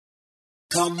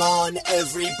Come on,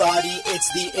 everybody,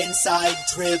 it's the inside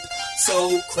trip.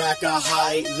 So crack a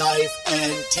high life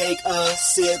and take a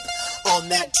sip on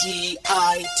that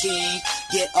T-I-T.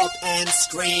 Get up and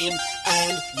scream,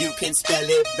 and you can spell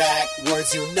it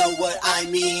backwards, you know what I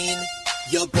mean.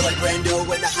 Your boy Brando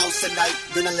in the house tonight,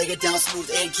 gonna lay it down smooth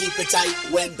and keep it tight.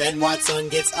 When Ben Watson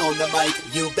gets on the mic,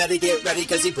 you better get ready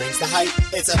cause he brings the hype.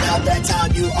 It's about that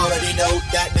time, you already know,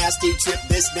 that nasty trip,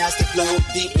 this nasty flow.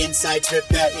 The inside trip,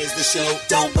 that is the show.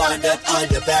 Don't wind up on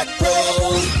your back, bro.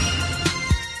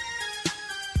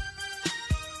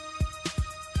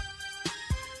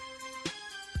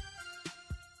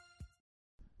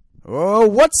 Oh,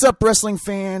 what's up, wrestling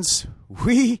fans?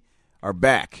 We are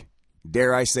back.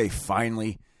 Dare I say,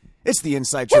 finally. It's the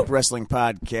Inside Trip Wrestling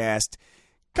Podcast,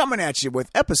 coming at you with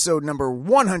episode number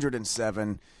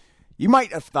 107. You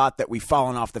might have thought that we've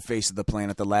fallen off the face of the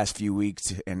planet the last few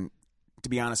weeks, and to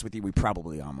be honest with you, we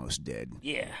probably almost did.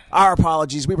 Yeah. Our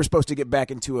apologies. We were supposed to get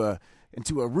back into a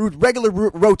regular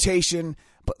rotation,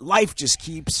 but life just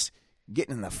keeps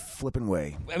getting in the flipping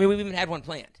way. I mean, we even had one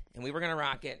planned, and we were going to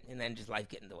rock it, and then just life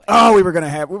get in the way. Oh, we were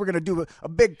gonna do a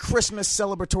big Christmas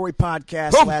celebratory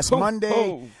podcast last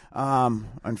Monday.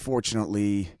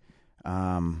 Unfortunately,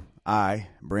 I,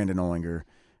 Brandon Olinger,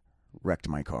 wrecked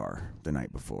my car the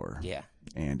night before. Yeah.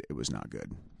 And it was not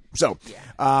good. So,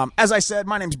 as I said,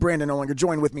 my name's Brandon Olinger.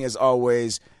 Join with me as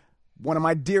always, one of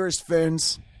my dearest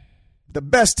friends, the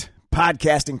best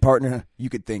podcasting partner you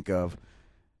could think of,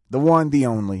 the one, the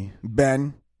only,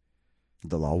 Ben,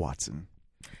 the Law Watson.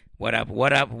 What up,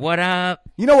 what up, what up?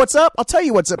 You know what's up? I'll tell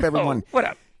you what's up, everyone. What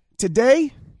up?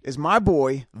 Today is my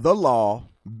boy, the Law,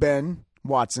 Ben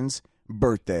Watson's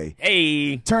birthday.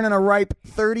 Hey. Turning a ripe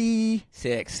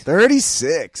 36.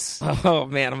 Oh,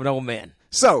 man, I'm an old man.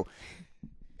 So,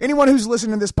 anyone who's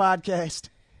listening to this podcast,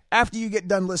 after you get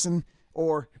done listening,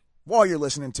 or while you're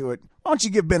listening to it, why don't you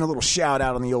give Ben a little shout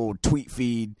out on the old tweet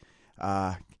feed?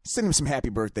 Send him some happy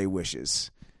birthday wishes.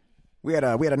 We had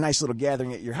a nice little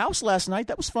gathering at your house last night.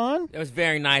 That was fun. It was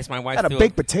very nice. My wife had a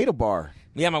baked potato bar.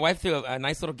 Yeah, my wife threw a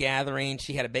nice little gathering.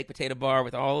 She had a baked potato bar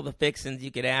with all the fixings you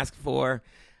could ask for.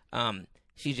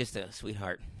 She's just a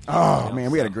sweetheart. Oh, man,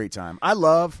 we had a great time. I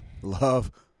love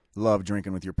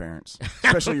drinking with your parents,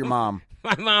 especially your mom.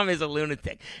 My mom is a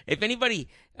lunatic. If anybody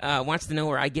wants to know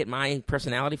where I get my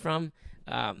personality from,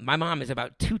 my mom is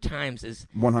about 2 times as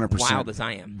 100% wild as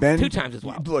I am. Ben, 2 times as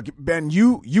wild. Look, Ben,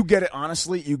 you get it,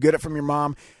 honestly. You get it from your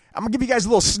mom. I'm going to give you guys a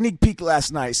little sneak peek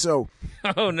last night. So,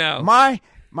 oh, no. My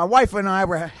wife and I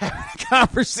were having a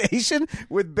conversation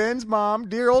with Ben's mom,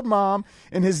 dear old mom,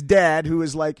 and his dad, who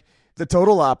is like the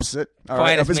total opposite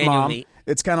of his mom. Meat.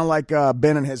 It's kind of like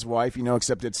Ben and his wife,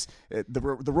 except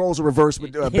the roles are reversed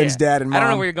with Ben's dad and mom. I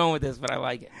don't know where you're going with this, but I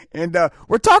like it. And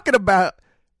we're talking about,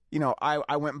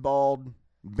 I went bald.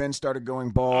 Ben started going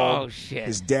bald. Oh, shit.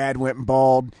 His dad went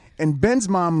bald. And Ben's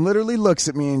mom literally looks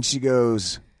at me and she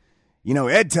goes,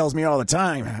 Ed tells me all the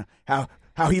time how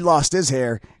he lost his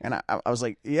hair. And I was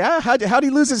like, yeah, how'd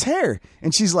he lose his hair?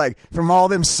 And she's like, from all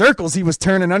them circles he was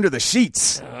turning under the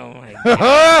sheets. Oh, my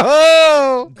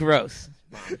God. Gross,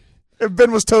 Mom. And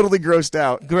Ben was totally grossed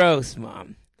out. Gross,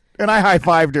 Mom. And I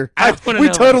high-fived her. We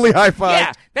know. totally high-fived.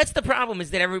 Yeah, that's the problem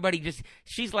is that everybody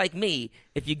she's like me.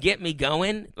 If you get me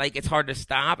going, like it's hard to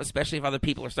stop, especially if other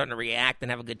people are starting to react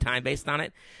and have a good time based on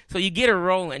it. So you get her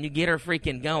rolling, you get her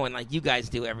freaking going like you guys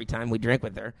do every time we drink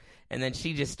with her. And then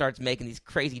she just starts making these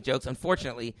crazy jokes.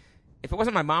 Unfortunately, if it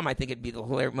wasn't my mom, I think it'd be the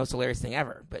most hilarious thing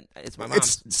ever. But it's my mom.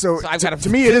 So I've got to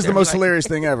me, it is the most hilarious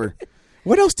thing ever.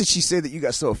 What else did she say that you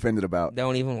got so offended about?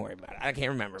 Don't even worry about it. I can't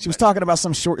remember. She was talking about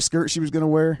some short skirt she was going to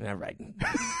wear. All right.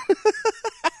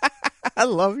 I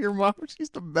love your mom.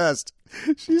 She's the best.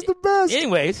 She's the best.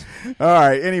 Anyways. All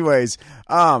right. Anyways.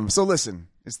 So listen,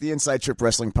 it's the Inside Trip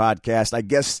Wrestling Podcast. I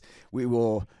guess we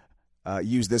will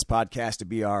use this podcast to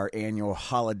be our annual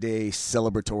holiday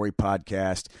celebratory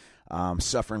podcast.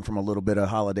 Suffering from a little bit of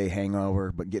holiday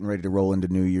hangover, but getting ready to roll into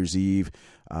New Year's Eve.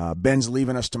 Ben's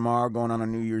leaving us tomorrow, going on a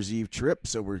New Year's Eve trip,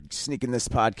 so we're sneaking this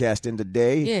podcast in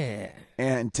today. Yeah.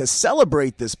 And to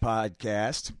celebrate this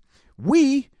podcast,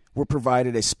 we were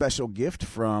provided a special gift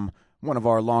from one of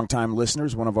our longtime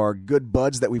listeners, one of our good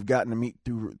buds that we've gotten to meet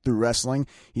through wrestling.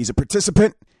 He's a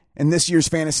participant in this year's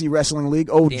Fantasy Wrestling League.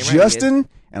 Justin,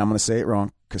 and I'm going to say it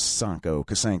wrong,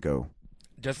 Kasanko.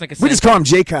 Just like we just call him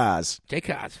J-Kaz.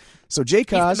 J-Kaz. So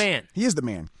J-Kaz, he's the man. He is the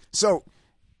man. So,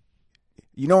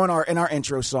 in our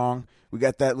intro song, we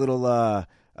got that little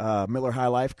Miller High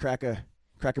Life, crack a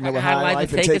Miller High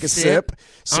Life and take a sip.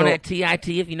 So, on that TIT,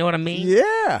 if you know what I mean.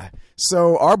 Yeah.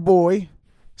 So our boy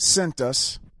sent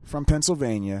us from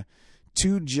Pennsylvania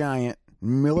 2 giant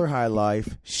Miller High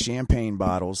Life champagne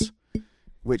bottles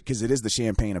Because it is the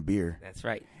champagne of beer. That's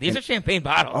right. These are champagne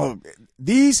bottles. Oh,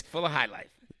 these full of High Life.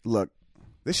 Look,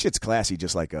 this shit's classy,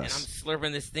 just like And I'm us.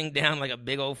 slurping this thing down like a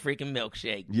big old freaking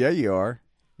milkshake. Yeah, you are.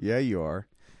 Yeah, you are.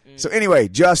 So anyway,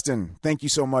 Justin, thank you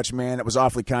so much, man. That was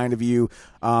awfully kind of you.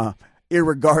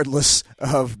 Irregardless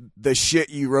of the shit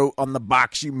you wrote on the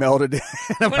box you melted in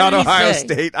about Ohio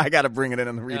State, I got to bring it in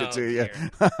and read it to you.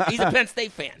 He's a Penn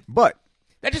State fan. But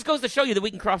that just goes to show you that we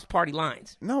can cross party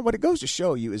lines. No, what it goes to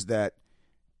show you is that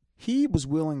he was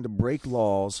willing to break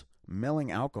laws, mailing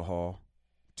alcohol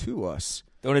to us.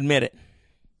 Don't admit it.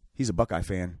 He's a Buckeye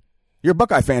fan. You're a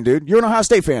Buckeye fan, dude. You're an Ohio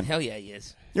State fan. Hell yeah, he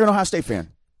is. You're an Ohio State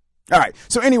fan. All right.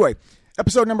 So anyway,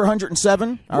 episode number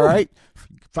 107. All right.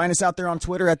 Find us out there on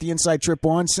Twitter at The Inside Trip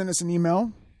 1. Send us an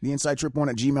email,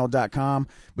 theinsidetrip1@gmail.com.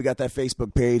 We got that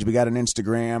Facebook page. We got an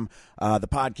Instagram. The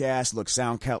podcast looks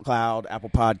SoundCloud, Apple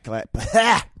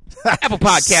Podcast. Apple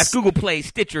Podcast, Google Play,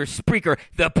 Stitcher, Spreaker,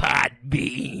 the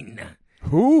Podbean.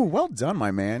 Ooh, well done,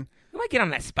 my man. We might get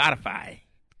on that Spotify.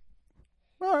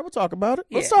 All right, we'll talk about it.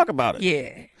 Yeah. Let's talk about it.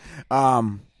 Yeah.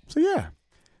 So, yeah.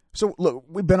 So, look,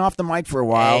 we've been off the mic for a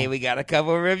while. Hey, we got a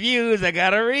couple of reviews. I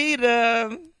got to read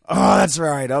them. Oh, that's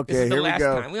right. Okay, This is the here we last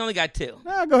go. time. We only got 2.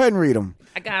 No, go ahead and read them.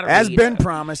 I got to As read Ben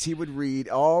promised, he would read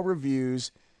all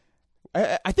reviews.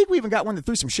 I think we even got one that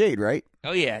threw some shade, right?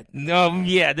 Oh, yeah. No,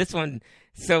 yeah, this one.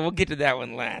 So we'll get to that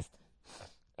one last.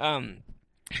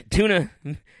 Tuna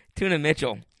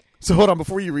Mitchell. So hold on,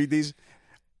 before you read these,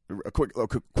 a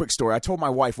quick story. I told my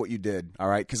wife what you did, all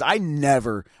right? Because I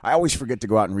always forget to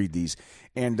go out and read these.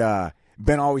 And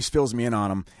Ben always fills me in on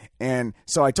them. And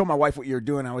so I told my wife what you were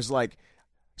doing. I was like,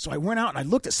 so I went out and I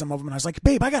looked at some of them and I was like,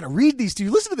 babe, I got to read these to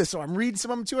you. Listen to this. So I'm reading some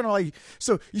of them too. And I'm like,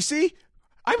 so you see,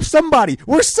 I'm somebody.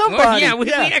 We're somebody. Well, yeah,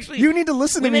 we actually. You need to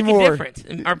listen to me more. We more. make a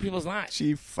difference in our people's lives.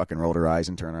 She fucking rolled her eyes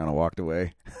and turned around and walked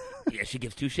away. Yeah, she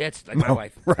gives 2 shits like my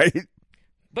wife. Right.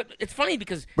 But it's funny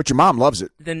because. But your mom loves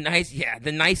it. The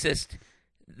nicest.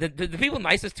 The people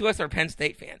nicest to us are Penn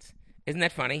State fans. Isn't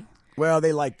that funny? Well,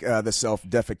 they like the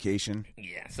self-defecation.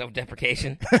 Yeah,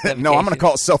 self-deprecation. No, I'm going to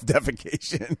call it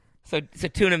self-defecation. So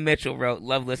Tuna Mitchell wrote,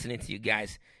 love listening to you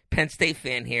guys. Penn State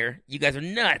fan here. You guys are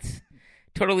nuts.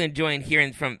 Totally enjoying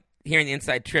hearing the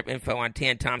inside trip info on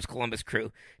Tan Tom's Columbus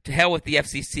Crew. To hell with the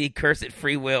FCC, curse it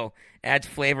free will. Adds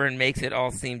flavor and makes it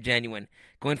all seem genuine.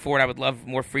 Going forward, I would love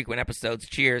more frequent episodes.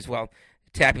 Cheers while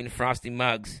tapping frosty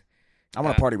mugs. I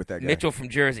want to party with that guy. Mitchell from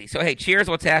Jersey. So, hey, cheers.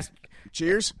 We'll task.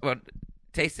 Cheers. Well,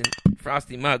 tasting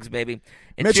frosty mugs, baby.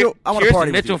 And Mitchell, I want to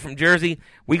party with Mitchell you. from Jersey.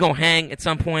 We gonna hang at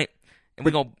some point, and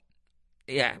we gonna.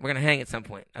 Yeah, we're gonna hang at some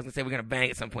point. I was gonna say we're gonna bang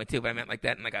at some point too, but I meant like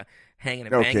that, and like a hanging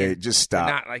and banging. Okay, just stop.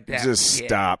 Not like that. Just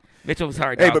stop. Mitchell was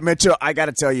hard. Hey, dog. but Mitchell, I got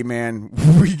to tell you, man,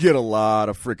 we get a lot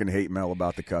of freaking hate mail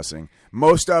about the cussing.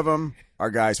 Most of them are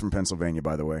guys from Pennsylvania,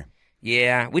 by the way.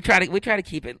 Yeah, we try to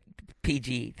keep it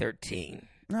PG-13.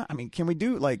 No, I mean, can we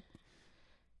do like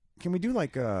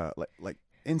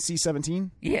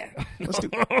NC-17? Yeah. Let's do.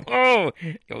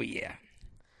 Oh yeah.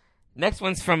 Next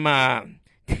one's from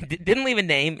didn't leave a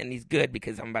name, and he's good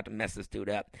because I'm about to mess this dude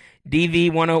up.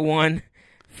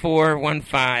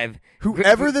 DV101415.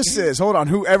 Whoever this is, hold on.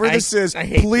 Whoever this is,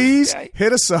 please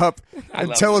hit us up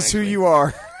and tell us who you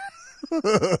are.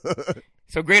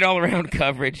 So great all-around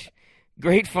coverage.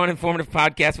 Great, fun, informative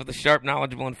podcast with a sharp,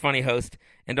 knowledgeable, and funny host,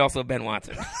 and also Ben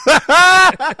Watson. You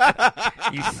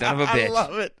son of a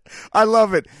bitch. I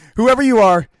love it. Whoever you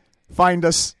are, find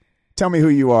us. Tell me who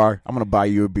you are. I'm going to buy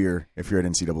you a beer if you're at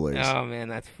NCAA's. Oh, man,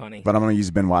 that's funny. But I'm going to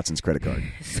use Ben Watson's credit card.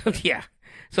 So, yeah.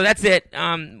 So that's it.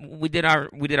 We did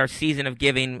our season of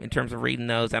giving in terms of reading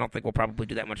those. I don't think we'll probably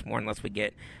do that much more unless we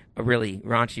get a really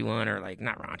raunchy one, or like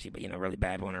not raunchy, but really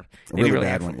bad one, or maybe really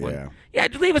bad excellent one. one. Yeah,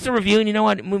 just leave us a review, and you know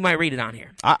what? We might read it on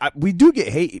here. We do get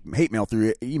hate mail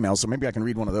through email, so maybe I can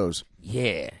read one of those.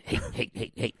 Yeah,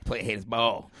 hate, play hate his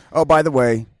ball. Oh, by the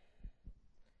way,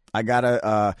 I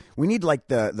gotta. We need like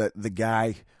the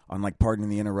guy on like Pardon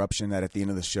the Interruption that at the end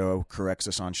of the show corrects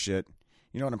us on shit.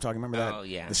 You know what I'm talking about? Remember that? Oh,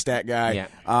 yeah. The stat guy. Yeah.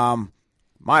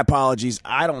 My apologies.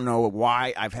 I don't know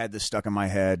why I've had this stuck in my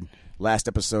head. Last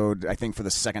episode, I think for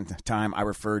the second time, I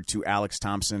referred to Alex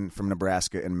Thompson from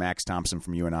Nebraska and Max Thompson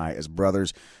from UNI as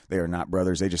brothers. They are not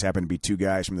brothers. They just happen to be two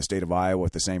guys from the state of Iowa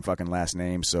with the same fucking last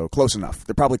name. So close enough.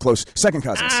 They're probably close. Second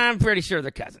cousins. I'm pretty sure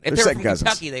they're cousins. If They're they were second from cousins.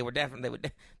 Kentucky,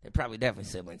 they're probably definitely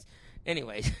siblings.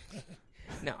 Anyways.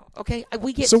 No. Okay.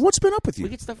 We get. So what's been up with you? We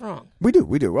get stuff wrong. We do.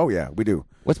 Oh, yeah, we do.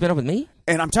 What's been up with me?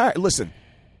 And I'm tired. Listen,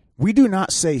 we do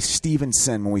not say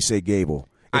Stevenson when we say Gable.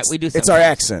 We do. It's our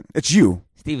accent. It's you.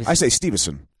 Stevenson. I say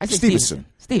Stevenson. I say Stevenson.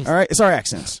 All right, it's our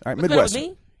accents. All right, What's Midwest. been up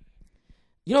with me?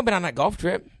 You know, I've been on that golf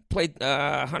trip. Played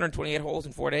 128 holes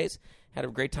in 4 days. Had a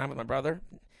great time with my brother.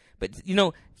 But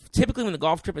typically when the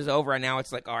golf trip is over, and now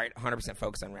it's like, all right, 100%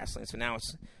 focused on wrestling. So now it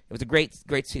was a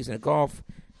great season of golf.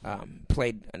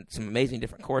 Played some amazing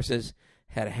different courses.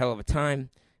 Had a hell of a time.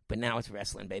 But now it's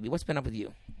wrestling, baby. What's been up with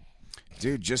you?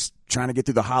 Dude, just trying to get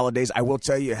through the holidays. I will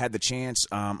tell you, I had the chance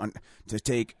to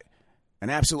take an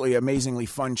absolutely amazingly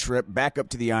fun trip back up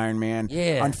to the Ironman.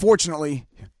 Yeah. Unfortunately,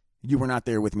 you were not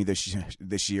there with me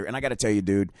this year. And I got to tell you,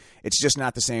 dude, it's just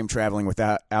not the same traveling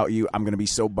without you. I'm going to be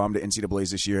so bummed at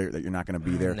NCAA's this year that you're not going to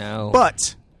be there. No.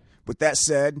 But with that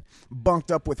said, bunked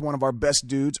up with one of our best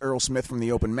dudes, Earl Smith from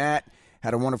the Open Mat.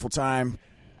 Had a wonderful time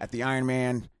at the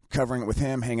Ironman, covering it with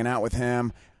him, hanging out with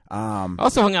him.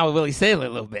 Also hung out with Willie Saylor a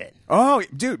little bit. Oh,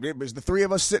 dude, it was the three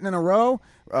of us sitting in a row,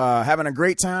 having a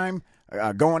great time,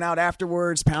 going out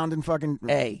afterwards, pounding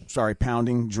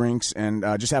drinks,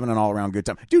 and just having an all-around good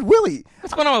time. Dude, Willie.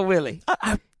 What's going on with Willie?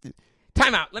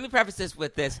 Time out. Let me preface this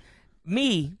with this.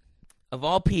 Me, of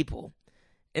all people,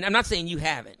 and I'm not saying you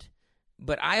haven't,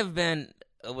 but I have been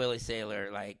a Willie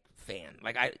Saylor, fan.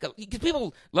 Because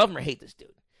people love him or hate this dude.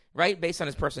 Right, based on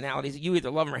his personalities. You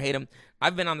either love him or hate him.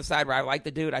 I've been on the side where I like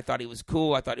the dude. I thought he was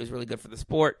cool. I thought he was really good for the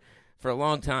sport for a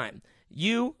long time.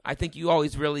 I think you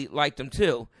always really liked him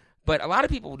too. But a lot of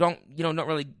people don't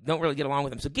really get along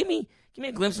with him. So give me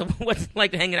a glimpse of what it's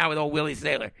like to hanging out with old Willie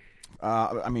Saylor.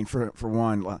 For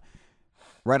one,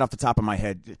 right off the top of my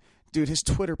head, dude, his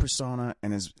Twitter persona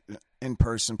and his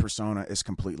in-person persona is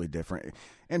completely different.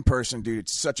 In person, dude,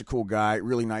 it's such a cool guy,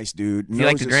 really nice dude.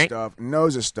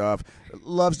 Knows his stuff.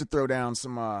 Loves to throw down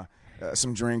some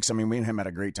drinks. I mean, me and him had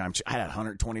a great time. I had a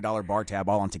 $120 bar tab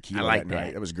all on tequila that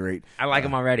night. It was great. I like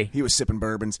him already. He was sipping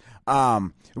bourbons.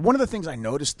 One of the things I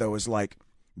noticed, though, is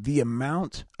the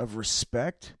amount of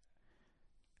respect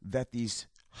that these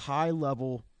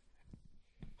high-level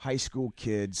high school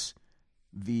kids,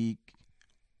 the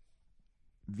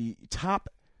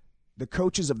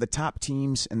coaches of the top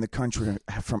teams in the country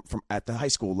from at the high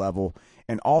school level,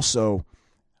 and also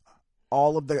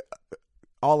all of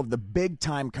the big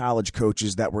time college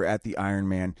coaches that were at the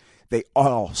Ironman, they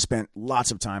all spent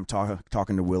lots of time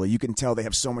talking to Willie. You can tell they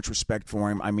have so much respect for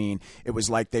him. I mean, it was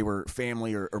like they were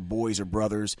family or boys or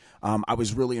brothers. I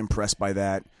was really impressed by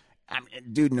that.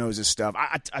 Dude knows his stuff.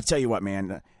 I tell you what,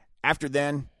 man, after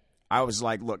then, I was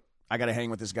like, look, I got to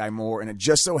hang with this guy more, and it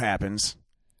just so happens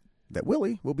that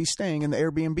Willie will be staying in the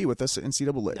Airbnb with us at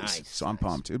NCAA's. Nice, so I'm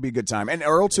pumped. It'll be a good time. And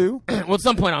Earl, too. Well, at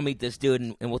some point I'll meet this dude,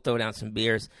 and we'll throw down some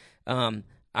beers. I'll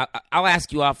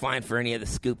ask you offline for any of the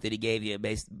scoop that he gave you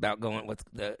about going with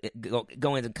the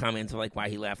goings and comings of why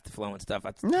he left the flow and stuff.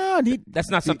 That's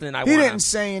not something I want. He didn't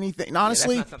say anything.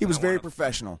 Honestly, he was very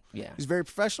professional. Yeah. He's very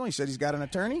professional. He said he's got an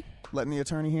attorney, letting the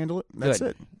attorney handle it. That's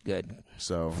it. Good.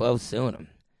 So Flow's suing him.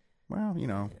 Well, I don't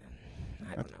know.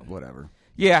 Whatever.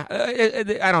 Yeah,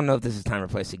 I don't know if this is time or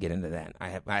place to get into that. I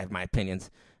have my opinions.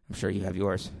 I'm sure you have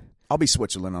yours. I'll be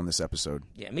Switzerland on this episode.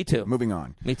 Yeah, me too. Moving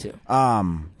on. Me too.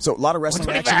 So a lot of wrestling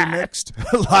action we missed.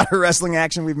 A lot of wrestling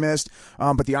action we've missed.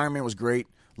 But the Ironman was great.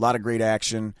 A lot of great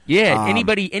action. Yeah.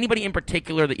 Anybody in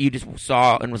particular that you just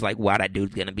saw and was like, wow, that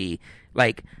dude's gonna be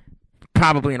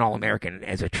probably an All-American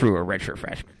as a true or redshirt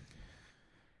freshman.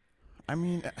 I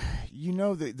mean,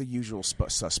 the usual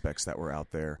suspects that were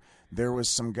out there. There was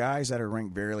some guys that are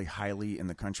ranked very highly in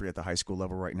the country at the high school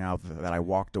level right now that I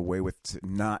walked away with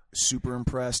not super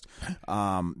impressed.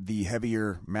 The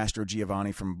heavier Mastro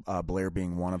Giovanni from Blair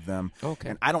being one of them.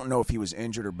 Okay. And I don't know if he was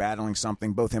injured or battling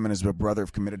something. Both him and his brother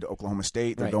have committed to Oklahoma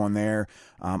State. They're going there.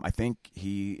 I think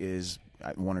he is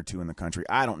 1 or 2 in the country.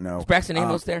 I don't know. Is Braxton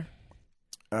Amos there?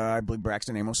 I believe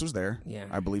Braxton Amos was there. Yeah.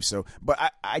 I believe so.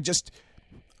 But I just...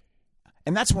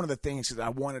 And that's one of the things that I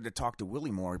wanted to talk to Willie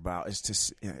more about is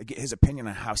to get his opinion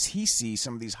on how he sees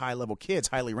some of these high-level kids,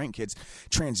 highly ranked kids,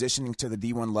 transitioning to the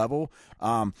D1 level.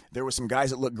 There were some guys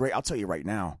that looked great. I'll tell you right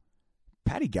now,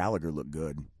 Patty Gallagher looked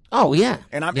good. Oh, yeah.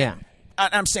 And I'm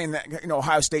saying that,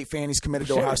 Ohio State fan, he's committed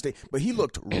to Ohio State, but he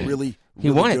looked really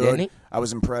he won good. It, didn't he? I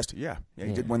was impressed. Yeah,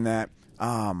 he did win that.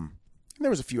 And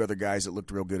there was a few other guys that looked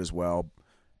real good as well.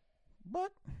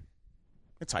 But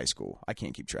it's high school. I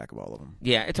can't keep track of all of them.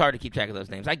 Yeah, it's hard to keep track of those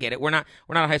names. I get it. We're not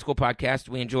a high school podcast.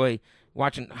 We enjoy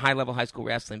watching high-level high school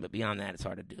wrestling, but beyond that, it's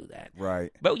hard to do that.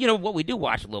 Right. But, what we do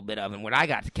watch a little bit of and what I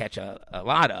got to catch a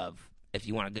lot of, if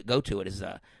you want to go to it, is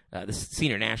the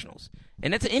senior nationals.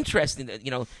 And it's interesting that,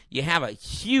 you have a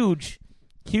huge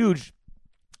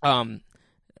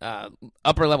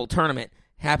upper-level tournament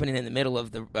happening in the middle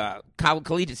of the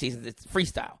collegiate season. It's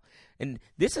freestyle. And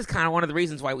this is kind of one of the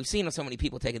reasons why we've seen so many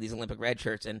people taking these Olympic red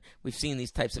shirts, and we've seen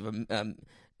these types of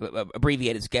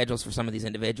abbreviated schedules for some of these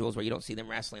individuals where you don't see them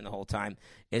wrestling the whole time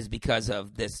is because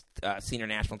of this senior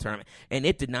national tournament. And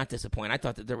it did not disappoint. I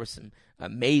thought that there were some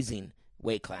amazing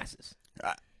weight classes.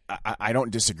 I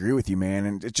don't disagree with you, man.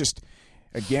 And it just,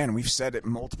 again, we've said it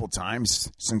multiple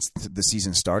times since the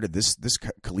season started. This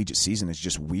collegiate season is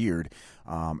just weird.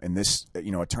 And this,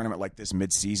 a tournament like this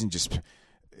mid-season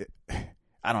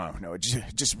I don't know. It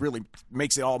just really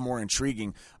makes it all more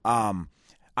intriguing. I'm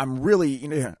really,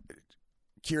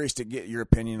 curious to get your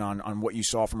opinion on what you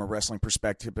saw from a wrestling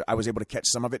perspective. I was able to catch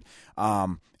some of it.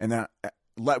 And then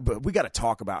but we got to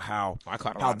talk about how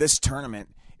this tournament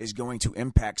is going to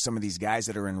impact some of these guys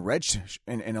that are in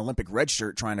Olympic red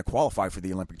shirt trying to qualify for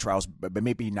the Olympic trials, but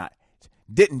maybe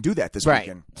didn't do that this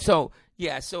weekend. So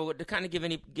to kind of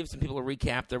give some people a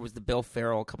recap, there was the Bill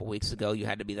Farrell a couple weeks ago. You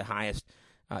had to be the highest.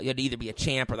 You had to either be a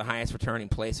champ or the highest returning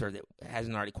placer that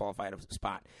hasn't already qualified a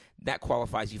spot. That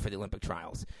qualifies you for the Olympic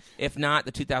trials. If not,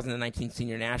 the 2019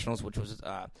 Senior Nationals, which was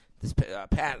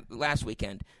last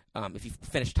weekend, if you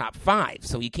finish top 5.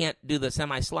 So you can't do the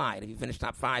semi-slide. If you finish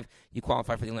top 5, you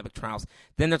qualify for the Olympic trials.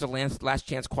 Then there's a last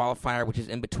chance qualifier, which is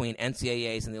in between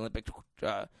NCAAs and the Olympic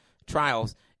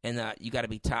trials, and you got to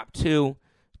be top 2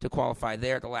 to qualify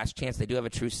there at the last chance. They do have a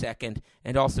true second.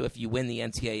 And also, if you win the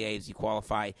NCAAs, you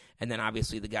qualify. And then,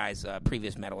 obviously, the guys,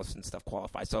 previous medalists and stuff,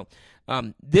 qualify. So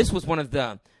this was one of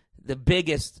the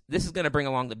biggest – this is going to bring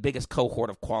along the biggest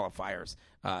cohort of qualifiers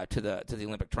to the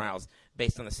Olympic trials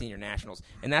based on the senior nationals.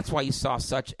 And that's why you saw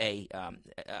such a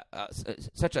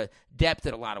depth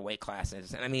at a lot of weight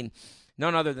classes. And, I mean,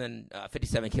 none other than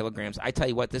 57 kilograms. I tell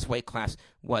you what, this weight class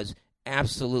was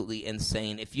absolutely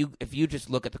insane. If you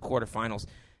just look at the quarterfinals,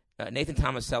 Nathan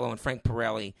Tomasello and Frank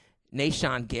Pirelli,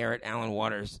 Nahshon Garrett, Alan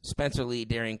Waters, Spencer Lee,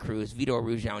 Darian Cruz, Vito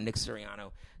Arujau, and Nick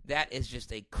Suriano. That is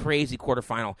just a crazy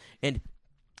quarterfinal. And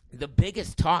the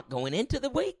biggest talk going into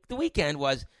the weekend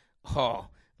was,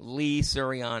 Lee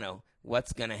Suriano,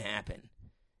 what's going to happen?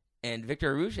 And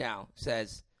Victor Arujau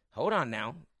says, hold on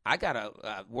now. I got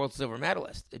a world silver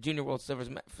medalist, a junior world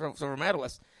silver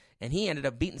medalist, and he ended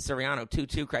up beating Suriano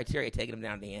 2-2 criteria, taking him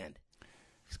down to the end.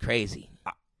 It's crazy.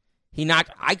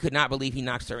 I could not believe he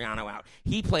knocked Suriano out.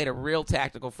 He played a real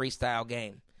tactical freestyle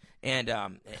game. And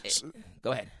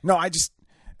go ahead. No,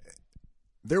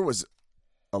 there was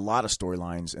a lot of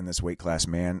storylines in this weight class,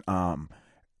 man.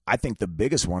 I think the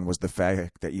biggest one was the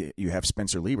fact that you have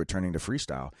Spencer Lee returning to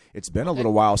freestyle. It's been a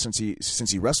little while since he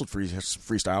wrestled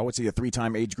freestyle. What's he, a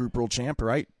 3-time age group world champ,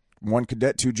 right? 1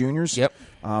 cadet, 2 juniors. Yep.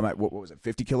 At what was it,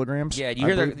 50 kilograms? Yeah. You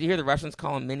hear the Russians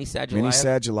call him Mini Sadulayev? Mini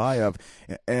Sadulayev.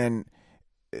 And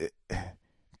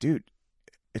dude,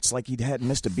 it's like he hadn't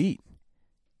missed a beat.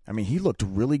 I mean, he looked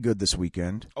really good this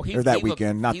weekend. That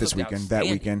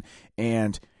weekend.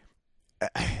 And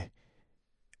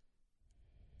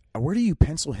where do you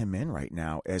pencil him in right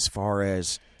now as far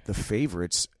as the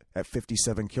favorites at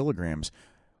 57 kilograms,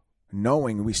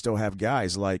 knowing we still have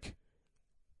guys like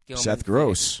Gilman, Seth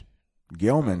Gross,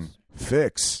 Gilman,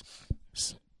 Fix?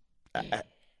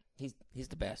 He's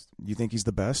the best. You think he's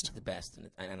the best? He's the best,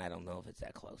 and I don't know if it's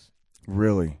that close.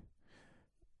 Really?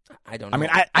 I don't know. I mean,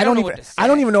 I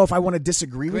don't even know if I want to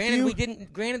disagree with you.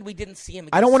 Granted, we didn't see him.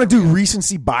 I don't want to do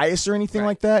recency bias or anything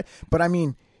like that, but I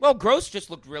mean, well, Gross just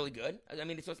looked really good. I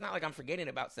mean, so it's not like I'm forgetting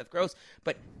about Seth Gross,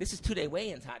 but this is 2-day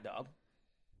weigh-ins, hot dog.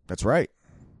 That's right.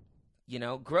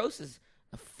 Gross is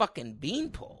a fucking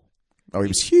beanpole. Oh, he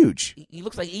was huge. He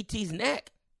looks like E.T.'s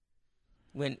neck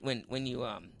when you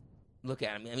look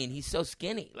at him. I mean, he's so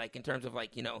skinny, like in terms of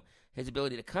his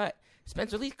ability to cut.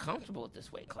 Spencer Lee's comfortable at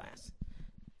this weight class.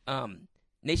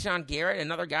 Nahshon Garrett,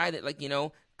 another guy that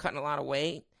cutting a lot of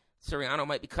weight. Suriano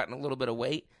might be cutting a little bit of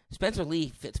weight. Spencer Lee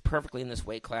fits perfectly in this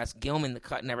weight class. Gilman, the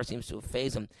cut never seems to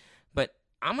phase him. But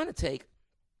I'm going to take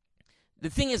 – the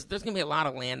thing is, there's going to be a lot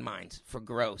of landmines for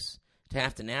Gross to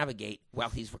have to navigate while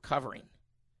he's recovering.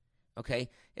 Okay?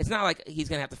 It's not like he's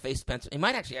going to have to face Spencer – he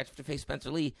might actually have to face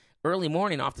Spencer Lee early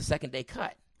morning off the second-day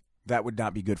cut. That would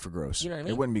not be good for Gross. You know what I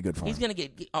mean? It wouldn't be good for him. He's going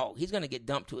to get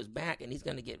dumped to his back, and he's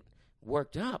going to get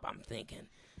worked up, I'm thinking.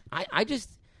 I just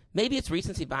 – maybe it's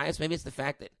recency bias. Maybe it's the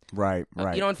fact that right.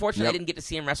 Unfortunately, I didn't get to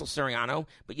see him wrestle Suriano.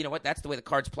 But you know what? That's the way the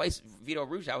cards play. Vito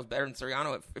Arujau was better than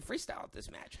Suriano at freestyle at this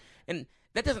match, and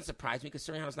that doesn't surprise me because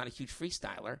Suriano's not a huge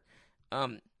freestyler.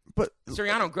 But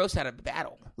Suriano and Gross had a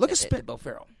battle. Look at Bill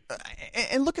Farrell,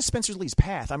 and look at Spencer Lee's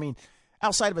path. I mean,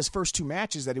 outside of his first 2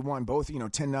 matches that he won, both 10-0,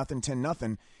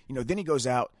 10-0. Then he goes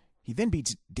out. He then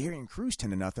beats Darian Cruz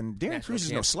 10-0. Darian Cruz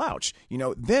is no slouch.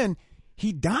 Then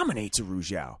he dominates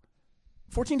Arujau.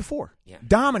 14-4. Yeah.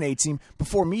 Dominates him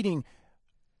before meeting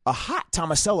a hot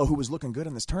Tomasello who was looking good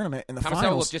in this tournament in the finals.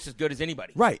 Tomasello looked just as good as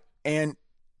anybody. Right. And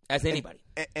as anybody.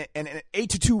 And an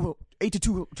 8-2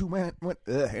 win, an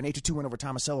 8-2 win over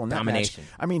Tomasello in that Domination.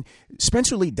 match. I mean,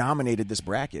 Spencer Lee dominated this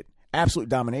bracket. Absolute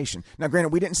domination. Now, granted,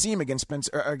 we didn't see him against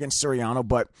Soriano,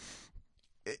 but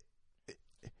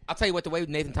I'll tell you what, the way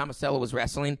Nathan Tomasello was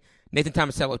wrestling, Nathan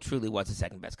Tomasello truly was the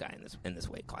second best guy in this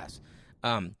weight class.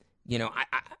 Nathan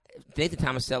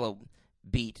Tomasello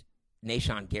beat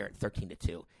Nahshon Garrett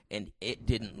 13-2, and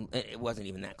it wasn't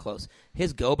even that close.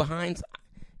 His go-behinds,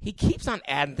 he keeps on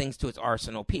adding things to his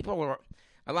arsenal.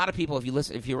 A lot of people,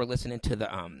 if you were listening to the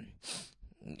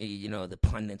the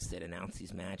pundits that announce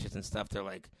these matches and stuff, they're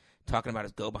like talking about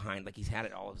his go-behind like he's had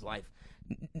it all his life.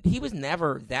 He was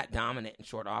never that dominant in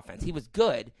short offense. He was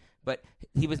good, but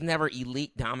he was never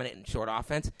elite dominant in short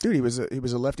offense. Dude, he was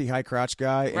a lefty high crotch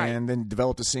guy, right. And then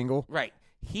developed a single. Right.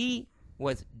 He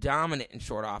was dominant in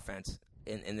short offense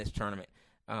in this tournament.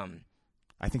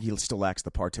 I think he still lacks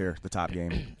the parterre, the top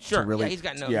game. Sure. Really, he's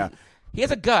got no. Yeah. He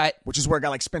has a gut, which is where a guy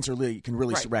like Spencer Lee can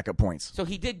really rack up points. So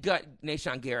he did gut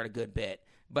Nahshon Garrett a good bit,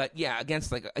 but yeah,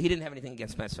 against he didn't have anything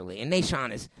against Spencer Lee. And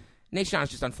Nahshon is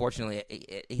just unfortunately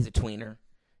he's a tweener.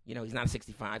 He's not a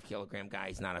 65 kilogram guy.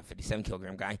 He's not a 57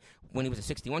 kilogram guy. When he was a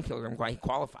 61 kilogram guy, he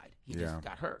qualified. He just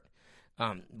got hurt.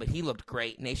 But he looked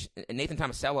great. Nathan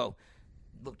Tomasello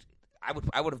looked.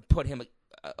 I would have put him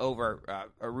over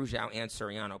Arujau and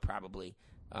Soriano probably.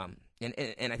 And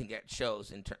I think that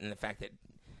shows in the fact that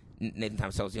Nathan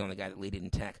Tomasello is the only guy that leaded in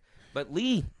tech. But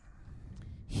Lee,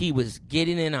 he was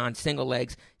getting in on single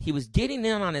legs. He was getting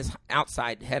in on his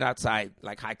head outside,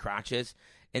 like high crotches.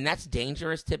 And that's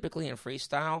dangerous typically in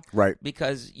freestyle. Right.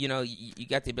 Because, you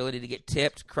got the ability to get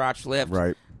tipped, crotch lift.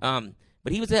 Right.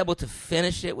 But he was able to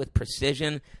finish it with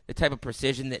precision, the type of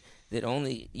precision that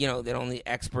only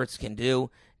experts can do.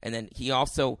 And then he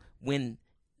also, when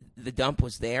the dump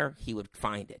was there, he would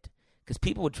find it. Because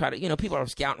people would try to, people are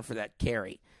scouting for that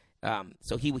carry.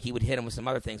 So he would hit him with some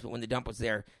other things, but when the dump was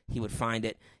there, he would find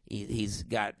it. He's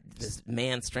got this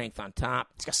man strength on top.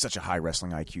 He's got such a high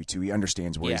wrestling IQ too. He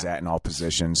understands where he's at in all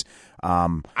positions.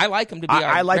 I like him to be.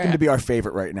 I like him to be our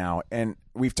favorite right now, and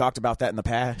we've talked about that in the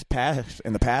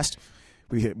past.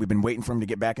 We've been waiting for him to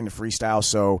get back into freestyle,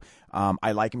 so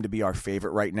I like him to be our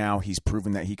favorite right now. He's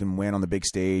proven that he can win on the big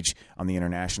stage, on the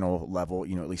international level,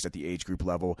 at least at the age group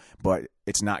level, but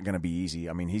it's not going to be easy.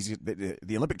 I mean,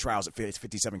 the Olympic trials at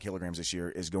 57 kilograms this year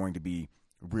is going to be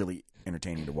really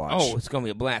entertaining to watch. Oh, it's going to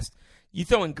be a blast. You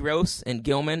throw in Gross and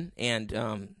Gilman and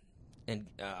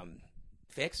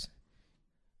Fix.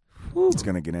 Whew. It's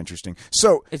going to get interesting.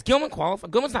 So is Gilman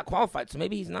qualified? Gilman's not qualified, so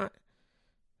maybe he's not.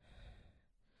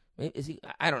 Is he?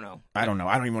 I don't know. I don't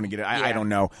even want to get it. I don't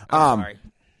know. I'm sorry.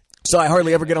 So I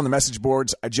hardly ever get on the message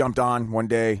boards. I jumped on one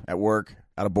day at work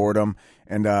out of boredom,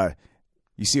 and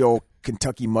you see old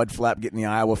Kentucky Mudflap getting the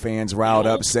Iowa fans riled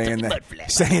up, saying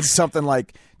something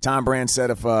like Tom Brand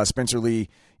said if Spencer Lee,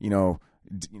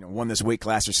 won this weight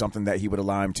class or something, that he would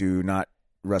allow him to not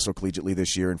wrestle collegiately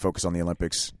this year and focus on the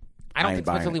Olympics. I don't think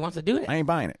Spencer Lee wants to do it. I ain't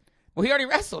buying it. Well, he already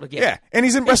wrestled again. Yeah, and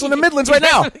he's wrestling in the Midlands right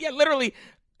now. Yeah, literally.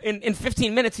 In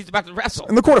 15 minutes, he's about to wrestle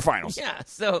in the quarterfinals. Yeah,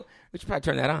 so we should probably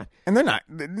turn that on. And they're not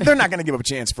going to give up a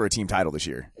chance for a team title this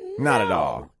year. No. Not at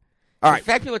all. All right. In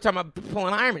fact, people are talking about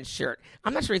pulling Ironman's shirt.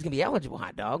 I'm not sure he's going to be eligible,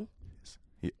 hot dog.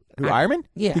 Who, Ironman?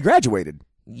 Yeah. He graduated.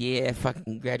 Yeah,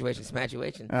 fucking graduation,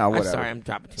 smaduation. Oh, whatever. I'm sorry, I'm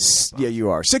dropping too much. Yeah,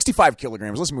 you are. 65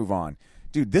 kilograms. Let's move on.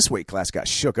 Dude, this weight class got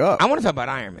shook up. I want to talk about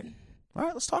Ironman. All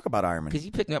right, let's talk about Ironman. Because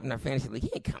you picked me up in our fantasy league. He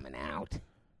ain't coming out.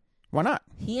 Why not?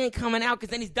 He ain't coming out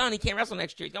because then he's done. He can't wrestle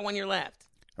next year. He's got 1 year left.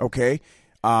 Okay.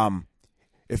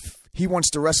 If he wants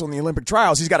to wrestle in the Olympic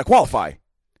trials, he's got to qualify.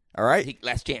 All right?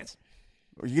 Last chance.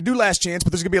 You can do last chance,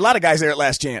 but there's going to be a lot of guys there at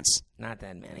last chance. Not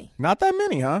that many. Not that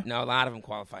many, huh? No, a lot of them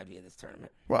qualified via this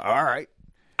tournament. Well, all right.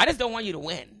 I just don't want you to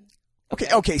win.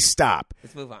 Okay, stop.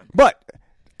 Let's move on. But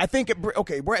I think,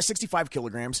 we're at 65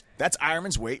 kilograms. That's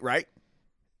Ironman's weight, right?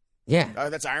 Yeah.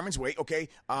 That's Ironman's weight. Okay.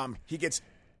 He gets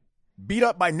beat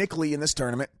up by Nick Lee in this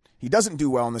tournament. He doesn't do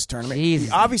well in this tournament. Jeez. He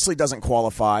obviously doesn't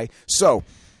qualify. So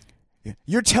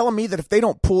you're telling me that if they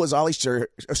don't pull his Ollie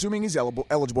shirt, assuming he's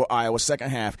eligible Iowa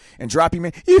second half, and drop him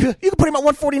in, you can put him at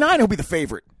 149, he'll be the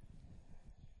favorite.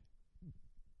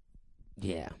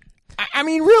 Yeah. I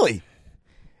mean, really.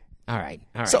 All right.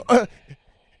 So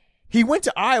he went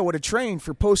to Iowa to train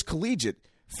for post-collegiate.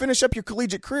 Finish up your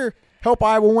collegiate career, help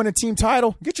Iowa win a team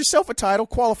title, get yourself a title,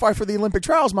 qualify for the Olympic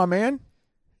trials, my man.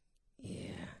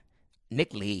 Yeah.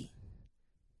 Nick Lee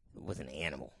was an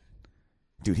animal.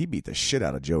 Dude, he beat the shit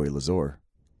out of Joey Lazor.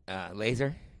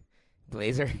 Blazer.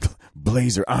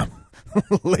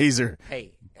 Laser.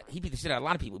 Hey, he beat the shit out of a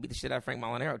lot of people. He beat the shit out of Frank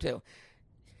Molinaro, too.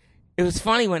 It was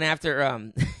funny when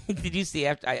after did you see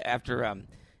after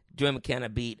Joey McKenna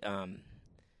beat.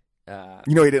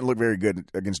 He didn't look very good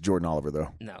against Jordan Oliver though.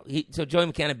 No, so Joey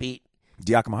McKenna beat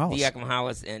Diakomahalis.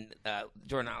 Hollis, and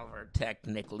Jordan Oliver attacked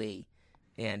Nick Lee,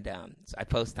 and so I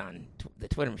post on the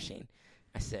Twitter machine.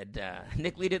 I said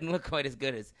Nick Lee didn't look quite as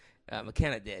good as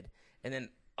McKenna did, and then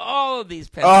all of these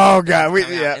Penn oh god,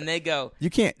 and they go, you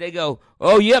can't. They go,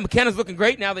 oh yeah, McKenna's looking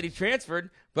great now that he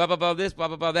transferred. Blah blah blah this, blah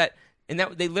blah blah that, and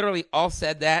that they literally all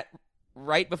said that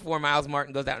right before Miles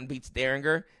Martin goes out and beats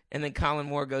Derringer, and then Colin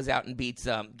Moore goes out and beats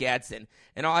Gadsden,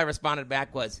 and all I responded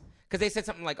back was. Because they said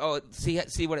something like, "Oh,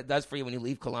 see what it does for you when you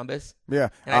leave Columbus." Yeah,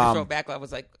 and I just wrote back. I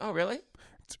was like, "Oh, really?"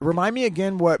 Remind me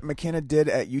again what McKenna did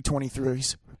at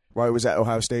U23s while he was at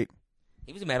Ohio State.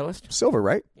 He was a medalist. Silver,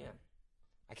 right? Yeah,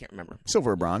 I can't remember.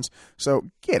 Silver or bronze.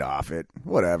 So get off it.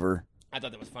 Whatever. I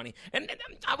thought that was funny, and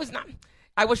I was not.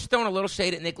 I was throwing a little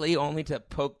shade at Nick Lee only to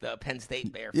poke the Penn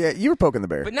State bear. Yeah, you were poking the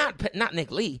bear, but not Nick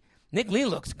Lee. Nick Lee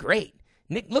looks great.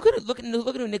 Look at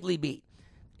who Nick Lee beat.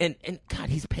 And God,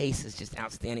 his pace is just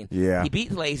outstanding. Yeah. He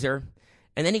beat Laser,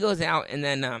 and then he goes out, and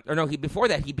then before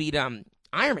that he beat Ironman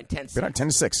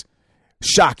 10-6.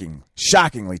 10-6.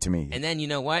 Shockingly to me. And then you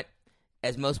know what?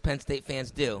 As most Penn State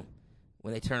fans do,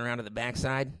 when they turn around to the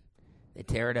backside, they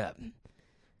tear it up.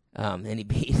 And he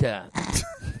beat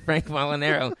Frank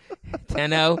Molinaro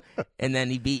 10-0, and then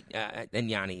he beat then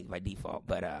Yanni by default,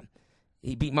 but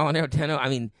he beat Molinaro 10-0. I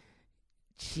mean.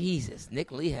 Jesus,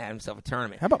 Nick Lee had himself a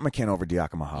tournament. How about McKenna over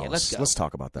Diakomahalis? Yeah, let's go. Let's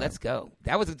talk about that. Let's go.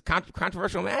 That was a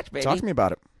controversial match, baby. Talk to me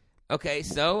about it. Okay,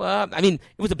 so, it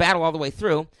was a battle all the way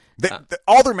through.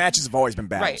 All their matches have always been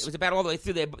battles. Right, it was a battle all the way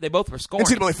through. They both were scoring.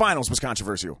 NCAA Finals was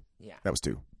controversial. Yeah. That was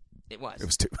 2. It was. It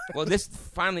was 2. Well, this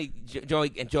finally,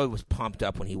 Joey was pumped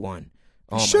up when he won.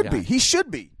 Oh, he should be. He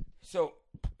should be. So,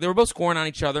 they were both scoring on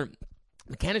each other.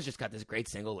 McKenna's just got this great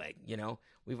single leg, you know.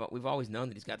 We've always known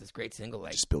that he's got this great single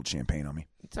leg. Just spilled champagne on me.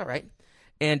 It's all right.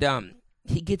 And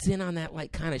he gets in on that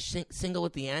like kind of single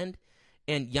at the end,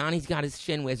 and Yanni's got his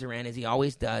shin whizzer in, as he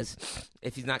always does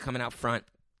if he's not coming out front.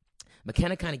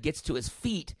 McKenna kind of gets to his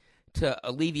feet to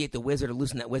alleviate the whizzer, to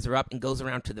loosen that whizzer up, and goes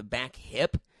around to the back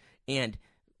hip. And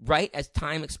right as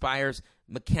time expires,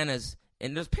 McKenna's,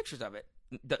 and there's pictures of it,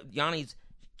 Yanni's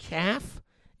calf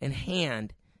and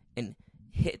hand and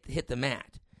hit the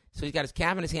mat. So he's got his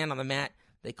calf and his hand on the mat.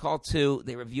 They call 2.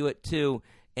 They review it 2,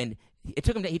 and he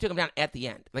took him down at the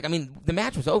end. Like, I mean, the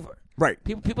match was over. Right.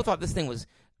 People thought this thing was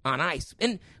on ice.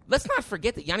 And let's not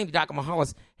forget that Yanni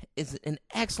Diakomahalis is an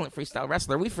excellent freestyle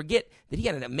wrestler. We forget that he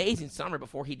had an amazing summer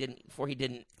before he didn't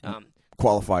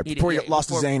qualify. Before he lost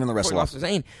to Zane in the wrestle. Lost to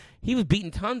Zane, he was beating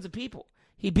tons of people.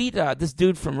 He beat this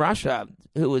dude from Russia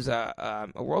who was a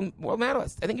world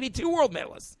medalist. I think he beat 2 world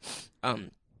medalists.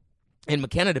 And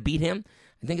McKenna, to beat him,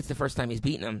 I think it's the first time he's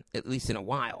beaten him, at least in a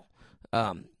while.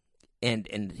 And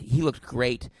he looked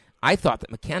great. I thought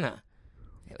that McKenna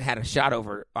had a shot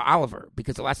over Oliver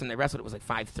because the last time they wrestled it was like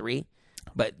 5-3.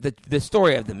 But the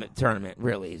story of the tournament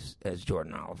really is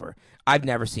Jordan Oliver. I've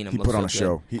never seen him look put on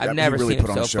so a good. show. I've never really seen put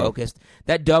him on so a show. focused.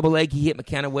 That double leg he hit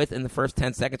McKenna with in the first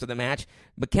 10 seconds of the match,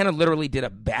 McKenna literally did a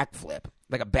backflip,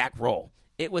 like a back roll.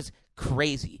 It was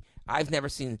crazy. I've never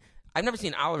seen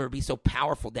Oliver be so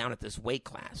powerful down at this weight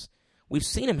class. We've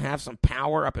seen him have some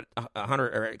power up at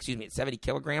 70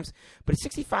 kilograms, but at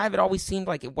 65, it always seemed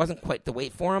like it wasn't quite the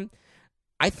weight for him.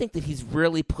 I think that he's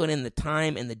really put in the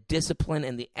time and the discipline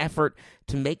and the effort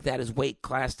to make that his weight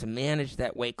class, to manage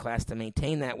that weight class, to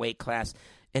maintain that weight class.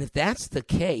 And if that's the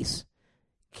case,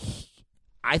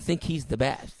 I think he's the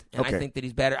best. And okay. I think that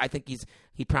he's better. I think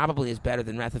he probably is better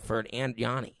than Rutherford and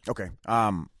Yanni. Okay.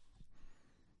 I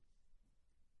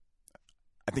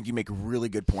think you make really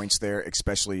good points there,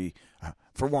 especially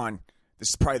for one, this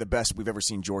is probably the best we've ever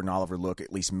seen Jordan Oliver look,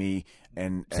 at least me,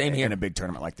 and Same here. in a big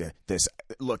tournament like this.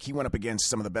 Look, he went up against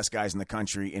some of the best guys in the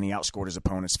country, and he outscored his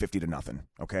opponents 50-0.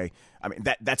 Okay, I mean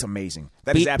that's amazing.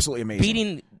 That is absolutely amazing.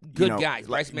 Beating good guys,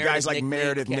 Bryce Meredith, guys like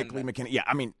Meredith, Nick Lee, McKenna. Yeah,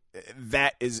 I mean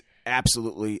that is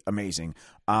absolutely amazing.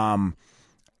 I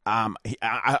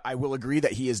will agree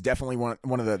that he is definitely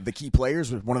one of the key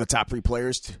players, one of the top 3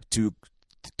 players to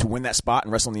win that spot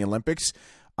and wrestle in the Olympics.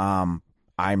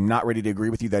 I'm not ready to agree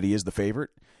with you that he is the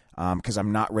favorite because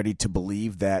I'm not ready to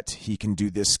believe that he can do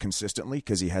this consistently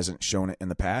because he hasn't shown it in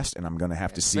the past, and I'm going to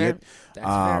have to see fair. it.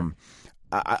 That's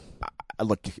fair.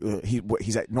 Look,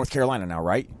 he's at North Carolina now,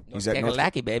 right? He's at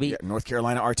North, baby. Yeah, North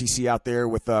Carolina RTC out there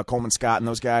with Coleman Scott and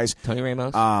those guys. Tony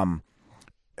Ramos.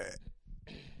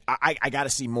 I got to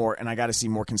see more, and I got to see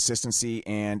more consistency.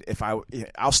 And if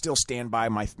I'll still stand by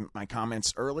my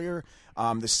comments earlier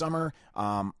this summer,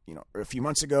 a few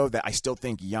months ago, that I still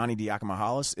think Yanni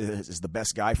Diakomahalis is the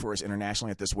best guy for us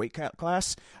internationally at this weight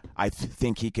class. I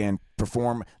think he can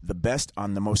perform the best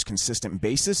on the most consistent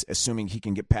basis, assuming he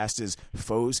can get past his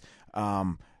foes.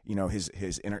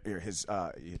 His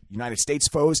United States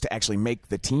foes to actually make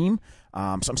the team. So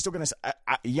I'm still going to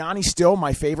 – Yanni's still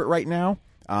my favorite right now,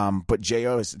 but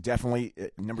J.O. is definitely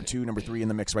number 2, number 3 in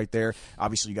the mix right there.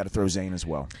 Obviously, you got to throw Zane as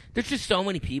well. There's just so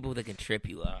many people that can trip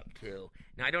you up, too.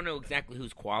 Now, I don't know exactly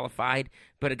who's qualified,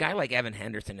 but a guy like Evan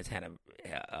Henderson has had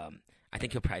I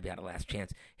think he'll probably be out of last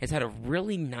chance, has had a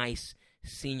really nice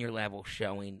senior-level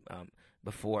showing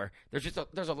before. There's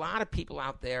a lot of people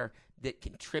out there that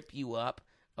can trip you up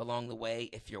along the way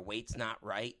if your weight's not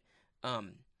right.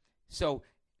 So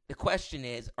the question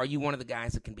is, are you one of the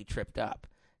guys that can be tripped up?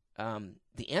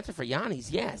 The answer for Yanni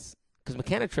is yes, because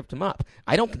McKenna tripped him up.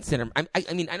 I don't consider him.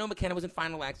 I know McKenna was in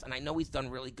Final X, and I know he's done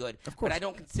really good. Of course. But I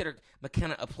don't consider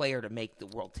McKenna a player to make the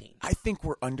world team. I think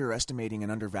we're underestimating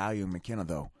and undervaluing McKenna,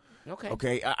 though.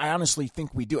 Okay. I honestly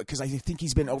think we do it because I think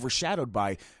he's been overshadowed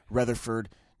by Rutherford,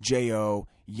 J.O.,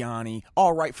 Yanni,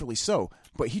 all rightfully so.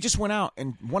 But he just went out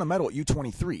and won a medal at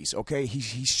U23s, okay?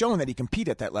 He's shown that he compete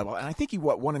at that level. And I think he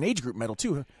won an age group medal,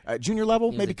 too. Junior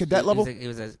level, maybe cadet level? I think he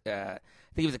was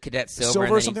a cadet silver. Silver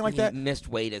and or something like that? He missed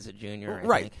weight as a junior,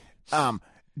 Right. I think.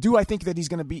 Do I think that he's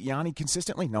going to beat Yanni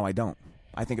consistently? No, I don't.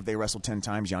 I think if they wrestle 10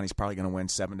 times, Yanni's probably going to win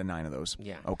 7 to 9 of those.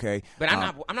 Yeah. Okay? But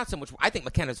I'm not so much – I think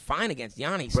McKenna's fine against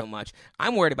Yanni so much.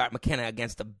 I'm worried about McKenna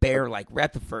against a bear like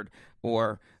Rutherford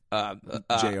or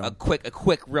a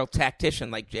quick real tactician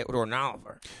like Jordan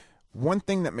Oliver. One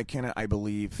thing that McKenna, I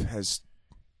believe, has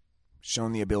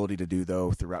shown the ability to do,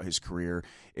 though, throughout his career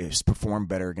is perform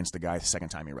better against the guy the second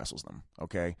time he wrestles them.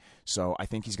 Okay? So I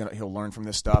think he'll learn from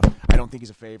this stuff. I don't think he's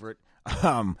a favorite.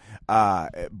 But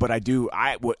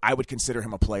I would consider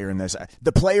him a player in this.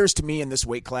 The players to me in this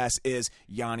weight class is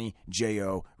Yanni,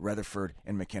 J.O., Rutherford,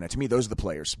 and McKenna. To me, those are the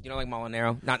players. You don't like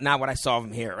Molinaro? Not what I saw of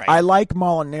him here, right? I like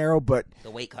Molinaro, but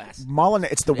the weight class.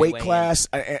 It's the weight class,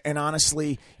 and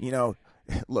honestly,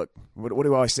 look, what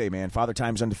do I always say, man? Father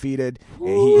Time's undefeated. And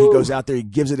he goes out there, he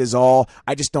gives it his all.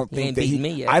 I just don't think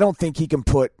that I don't think he can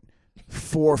put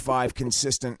 4 or 5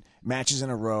 consistent matches in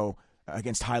a row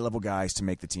against high-level guys to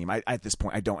make the team. At this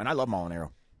point, I don't, and I love Molinaro.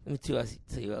 Let me tell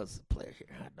you else a player here,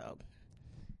 hot dog.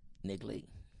 Nick Lee.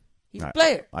 He's a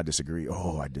player. I disagree.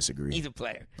 I disagree. He's a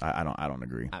player. I don't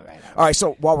agree. All right. All right.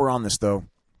 So while we're on this, though,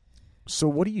 so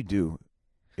what do you do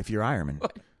if you're Ironman?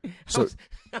 What? So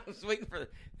I was waiting for.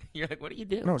 You're like, what do you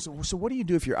do? No. So what do you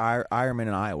do if you're Ironman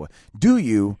in Iowa? Do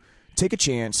you take a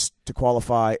chance to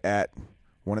qualify at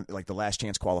one of the last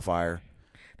chance qualifier?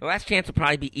 The last chance will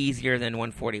probably be easier than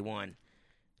 141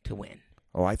 to win.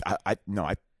 Oh, I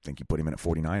think you put him in at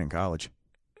 49 in college.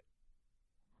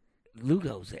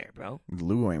 Lugo's there, bro.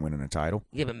 Lugo ain't winning a title.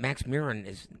 Yeah, but Max Murin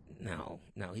is no.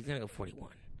 He's gonna go 41.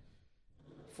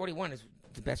 41 is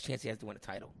the best chance he has to win a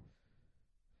title,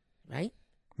 right?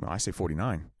 No, I say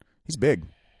 49. He's big,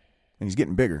 and he's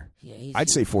getting bigger. Yeah, I'd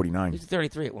say 49. He was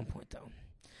 33 at one point, though.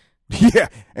 Yeah,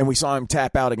 and we saw him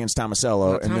tap out against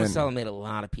Tomasello. Tomasello made a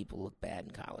lot of people look bad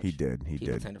in college. He did.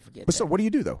 People tend to forget. But so, what do you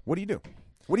do though? What do you do?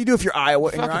 What do you do if you're Iowa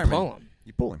and you're Ironman? Pull him.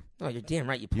 You pull him. Oh, you're damn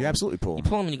right. You pull him. You absolutely pull him. You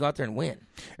pull him and you go out there and win.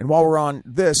 And while we're on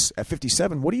this at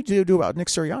 57, what do you do about Nick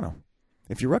Suriano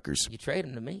if you're Rutgers? You trade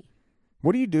him to me.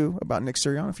 What do you do about Nick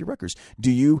Suriano if you're Rutgers?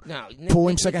 Do you pull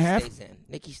him second half?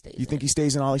 Nicky stays in. You think he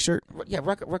stays in Ollie's shirt? Yeah,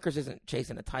 Rutgers isn't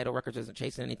chasing a title. Rutgers isn't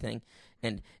chasing anything.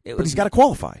 But he's got to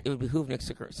qualify. It would behoove Nick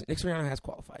Suriano. Nick Suriano has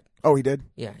qualified. Oh, he did?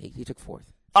 Yeah, he took 4th.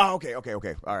 Oh, okay.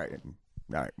 All right.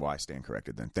 Well, I stand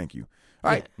corrected then. Thank you. All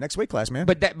right, next weight class, man.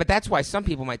 But that's why some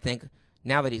people might think,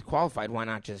 now that he's qualified, why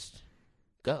not just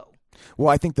go? Well,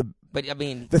 I think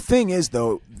the thing is,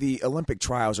 though, the Olympic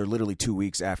trials are literally 2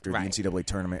 weeks after the NCAA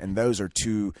tournament, and those are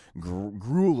 2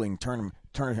 grueling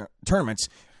tournaments.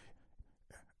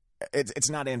 It's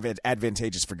not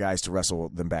advantageous for guys to wrestle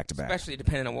them back to back, especially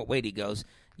depending on what weight he goes.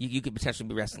 You could potentially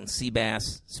be wrestling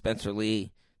Seabass, Spencer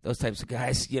Lee, those types of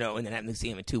guys, and then having to see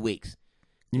him in 2 weeks.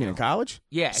 You mean in college?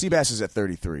 Yeah, Seabass is at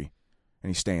 33, and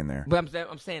he's staying there. But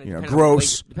I'm saying,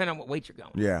 gross. Depending on what weight you're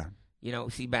going. Yeah.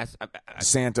 Seabass.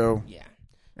 Santo. Yeah.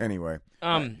 Anyway.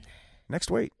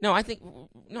 Next weight. I think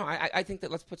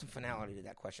that let's put some finality to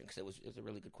that question because it was a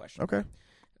really good question. Okay.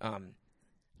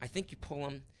 I think you pull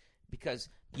him because,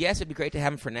 yes, it'd be great to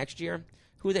have him for next year.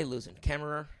 Who are they losing?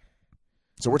 Kemmerer?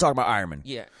 So we're talking about Ironman.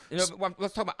 Yeah. Let's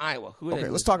talk about Iowa. Who are they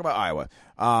losing? Let's talk about Iowa.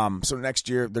 So next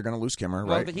year they're going to lose Kemmerer,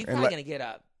 right? But he's probably going to get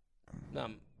a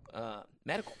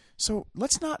medical. So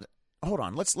let's not hold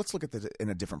on. Let's look at it in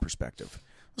a different perspective.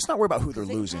 Let's not worry about who they're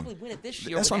They losing. probably win it this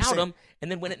year That's what I'm without saying. him,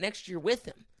 and then win it next year with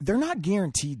him. They're not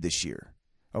guaranteed this year.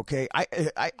 Okay,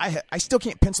 I still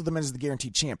can't pencil them in as the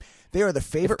guaranteed champ. They are the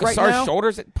favorite right now.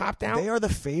 Shoulders that popped out. They are the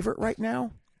favorite right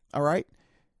now. All right.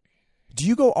 Do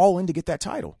you go all in to get that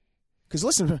title? Because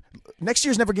listen, next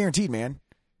year's never guaranteed, man.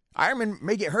 Ironman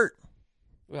may get hurt.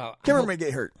 Well, Kimmer may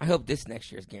get hurt. I hope this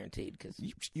next year is guaranteed because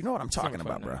You know what I'm talking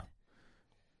about, 29. bro.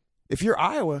 If you're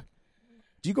Iowa,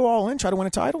 do you go all in, try to win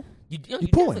a title? you pull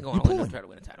definitely him. go You all pull in him. and try to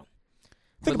win a title.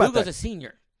 Think but about Lugo's that. a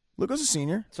senior, Lugo's a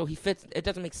senior. so he fits. It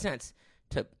doesn't make sense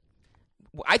to.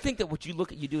 I think that what you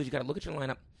do is you got to look at your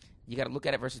lineup. You got to look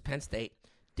at it versus Penn State.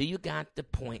 Do you got the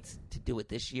points to do it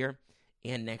this year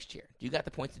and next year? Do you got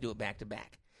the points to do it back to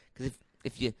back? Because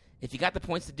if you got the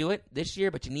points to do it this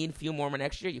year, but you need a few more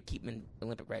next year, you keep them in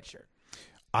Olympic red shirt.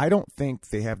 I don't think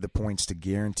they have the points to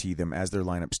guarantee them as their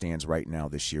lineup stands right now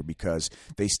this year because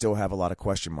they still have a lot of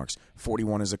question marks.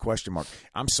 41 is a question mark.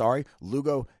 I'm sorry,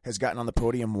 Lugo has gotten on the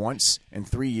podium once in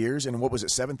 3 years, and what was it,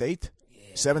 7th, 8th?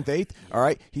 Yeah. 7th, 8th? Yeah. All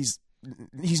right, he's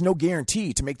no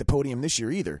guarantee to make the podium this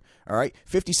year either. All right,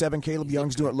 57, Caleb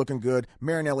Young's looking good.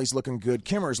 Marinelli's looking good.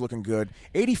 Kimmer's looking good.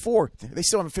 84, they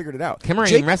still haven't figured it out. Kimmer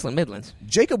ain't even wrestling Midlands.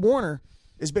 Jacob Warner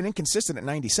has been inconsistent at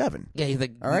 97. Yeah, he's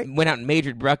all right? Went out and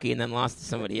majored Brucky and then lost to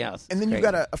somebody else. And then you've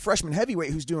got a freshman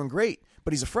heavyweight who's doing great,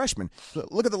 but he's a freshman.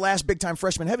 Look at the last big-time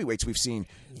freshman heavyweights we've seen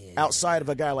outside of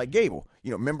a guy like Gable.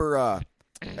 Remember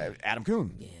Adam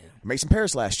Kuhn, Mason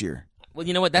Paris last year. Well,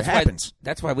 you know what?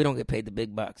 That's why we don't get paid the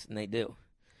big bucks, and they do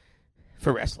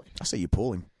for wrestling. I say you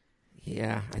pull him.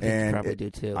 Yeah, I think you probably do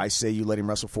too. I say you let him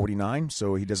wrestle 49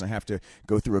 so he doesn't have to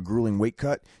go through a grueling weight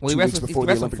cut 2 weeks he's before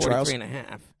the Olympic trials. 43 and a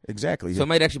half. Exactly. So it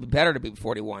might actually be better to be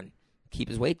 41. Keep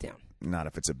his weight down. Not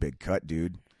if it's a big cut,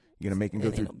 dude. You're going to make him go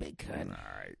through. No big cut. All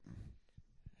right.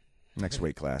 Next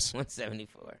weight class.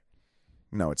 174.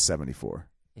 No, it's 74.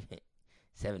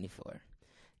 74.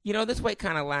 This weight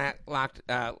kind of lacked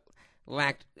a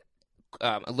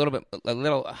little bit.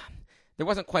 There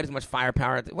wasn't quite as much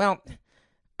firepower. Well,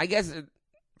 I guess there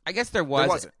was. There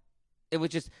wasn't. It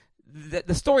was just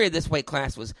the story of this weight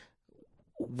class was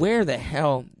where the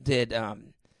hell did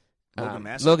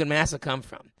Logan Massa come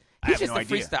from? He's just a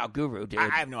freestyle guru, dude. I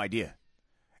have no idea.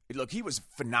 Look, he was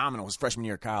phenomenal his freshman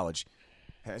year of college.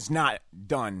 Has not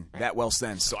done that well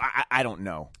since, so I don't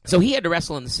know. So he had to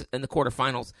wrestle in the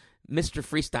quarterfinals, Mr.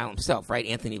 Freestyle himself, right?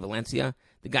 Anthony Valencia,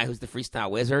 the guy who's the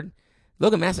freestyle wizard.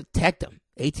 Logan Massa teched him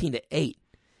 18-8,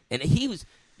 and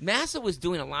Massa was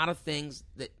doing a lot of things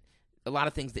that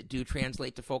do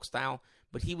translate to folk style,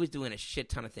 but he was doing a shit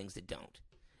ton of things that don't.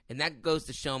 And that goes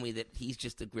to show me that he's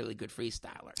just a really good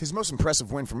freestyler. His most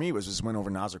impressive win for me was his win over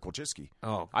Nazar Kolchitsky.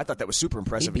 Oh, I thought that was super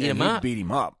impressive. He beat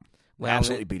him up. Well,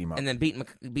 absolutely beat him up. And then beating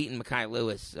Mekhi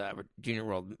Lewis, junior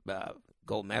world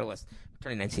gold medalist,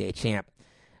 returning NCAA champ.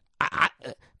 I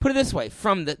put it this way: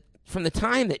 from the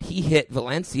time that he hit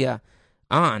Valencia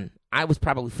on, I was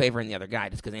probably favoring the other guy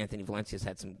just because Anthony Valencia's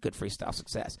had some good freestyle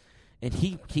success, and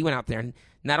he went out there and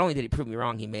not only did he prove me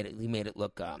wrong, he made it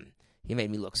look he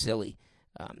made me look silly.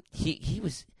 He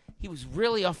was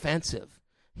really offensive.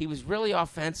 He was really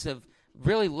offensive,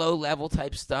 really low level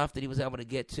type stuff that he was able to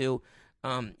get to.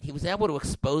 He was able to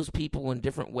expose people in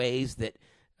different ways that,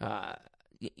 that,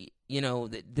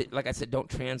 like I said, don't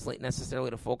translate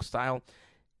necessarily to folk style.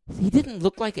 He didn't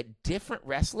look like a different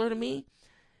wrestler to me.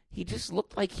 He just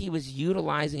looked like he was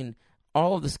utilizing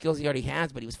all of the skills he already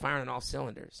has, but he was firing on all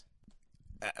cylinders.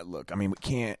 Look, I mean, we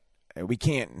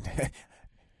can't.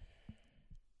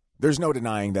 There's no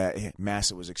denying that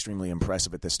Massa was extremely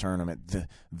impressive at this tournament.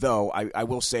 Though I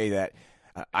will say that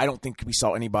I don't think we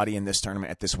saw anybody in this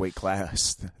tournament at this weight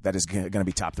class that is going to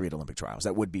be top 3 at Olympic trials.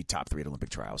 That would be top 3 at Olympic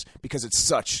trials because it's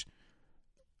such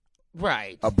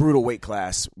a brutal weight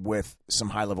class with some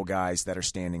high level guys that are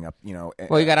standing up.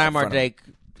 Well, you got Imar Dake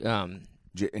and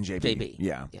JB.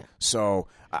 Yeah. Yeah. So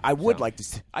I would like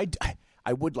to.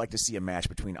 I would like to see a match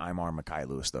between Imar and Mekhi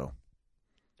Lewis though.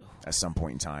 At some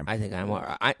point in time, I think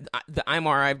Imar. The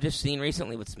Imar I've just seen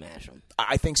recently would smash him.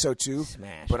 I think so too.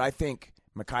 Smash. But I think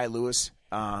Mekhi Lewis.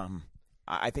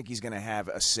 I think he's going to have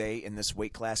a say in this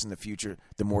weight class in the future.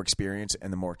 The more experience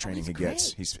and the more training he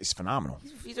gets, he's phenomenal.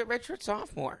 He's a redshirt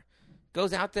sophomore.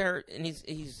 Goes out there and he's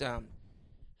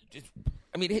just.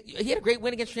 I mean, he had a great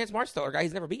win against Chance Marstow, a guy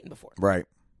he's never beaten before. Right.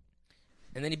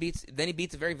 And then he beats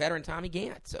a very veteran Tommy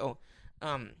Gant. So,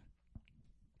 I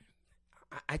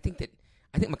think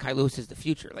Mekhi Lewis is the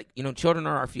future. Like, children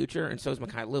are our future, and so is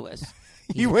Mekhi Lewis.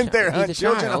 You went there, huh?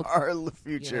 Children are the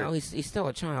future. He's still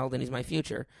a child, and he's my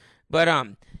future. But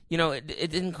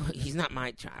it didn't. He's not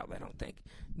my child, I don't think.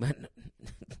 But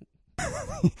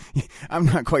I'm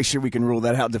not quite sure we can rule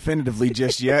that out definitively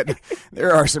just yet.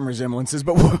 There are some resemblances,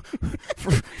 but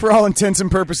for all intents and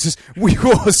purposes, we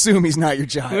will assume he's not your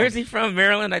child. Where's he from?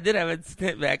 Maryland? I did have a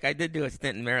stint back. I did do a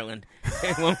stint in Maryland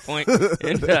at one point.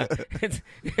 And,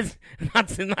 it's not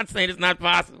saying it's not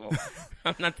possible.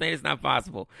 I'm not saying it's not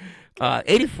possible.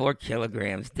 84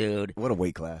 kilograms, dude. What a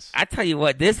weight class. I tell you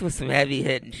what, this was some heavy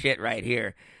hitting shit right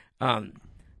here.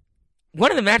 One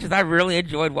of the matches I really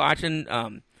enjoyed watching,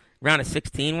 round of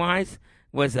 16 wise,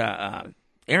 was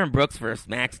Aaron Brooks versus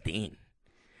Max Dean.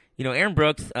 You know, Aaron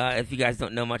Brooks, if you guys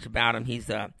don't know much about him,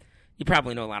 you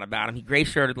probably know a lot about him. He gray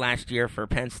shirted last year for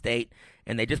Penn State,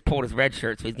 and they just pulled his red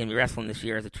shirt, so he's going to be wrestling this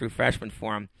year as a true freshman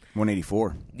for him.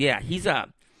 184. Yeah,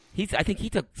 I think he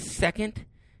took second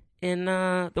in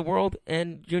the world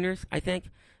in juniors, I think.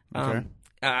 Okay.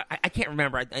 I can't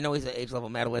remember. I know he's an age level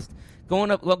medalist. Going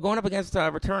up against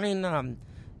returning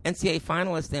NCAA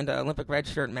finalist and Olympic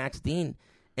redshirt Max Dean,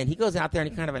 and he goes out there and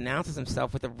he kind of announces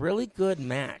himself with a really good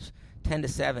match,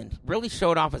 10-7. Really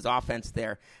showed off his offense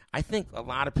there. I think a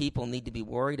lot of people need to be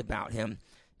worried about him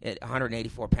at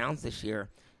 184 pounds this year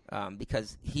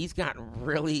because he's got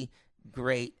really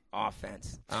great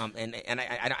offense. And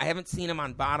I haven't seen him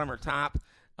on bottom or top,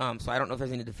 so I don't know if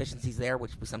there's any deficiencies there,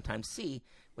 which we sometimes see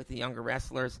with the younger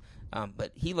wrestlers.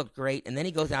 But he looked great, and then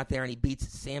he goes out there and he beats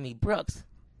Sammy Brooks.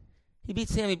 He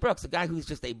beats Sammy Brooks, a guy who's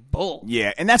just a bull.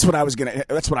 Yeah, and that's what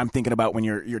I'm thinking about when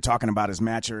you're talking about his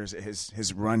match or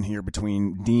his run here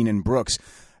between Dean and Brooks.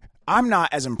 I'm not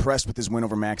as impressed with his win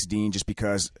over Max Dean just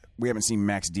because we haven't seen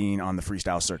Max Dean on the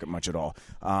freestyle circuit much at all.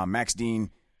 Max Dean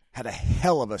had a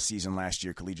hell of a season last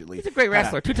year collegiately. He's a great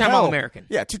wrestler, two-time All-American.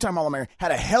 Yeah, two-time All-American.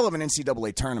 Had a hell of an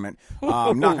NCAA tournament,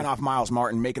 knocking off Miles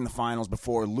Martin, making the finals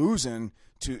before losing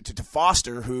to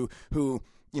Foster, who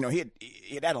you know he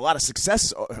had a lot of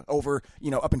success over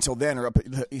up until then or up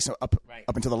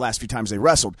until the last few times they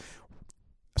wrestled.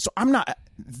 So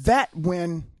that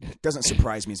win doesn't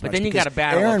surprise me as much. But then you got to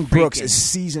battle Aaron Brooks is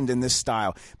seasoned in this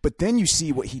style. But then you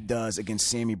see what he does against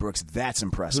Sammy Brooks. That's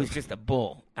impressive. Who's just a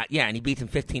bull. Yeah, and he beats him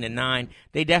 15-9.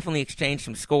 They definitely exchanged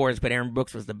some scores, but Aaron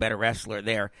Brooks was the better wrestler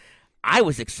there. I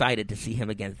was excited to see him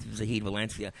against Zahid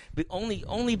Valencia, but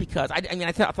only because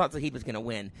I thought Zahid was going to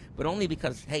win, but only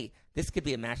because this could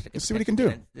be a match that could see what he can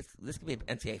do. This could be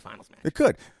an NCAA finals match. It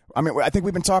could. I mean, I think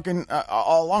we've been talking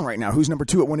all along right now. Who's number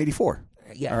 2 at 184?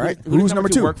 Yeah, all right. Who's number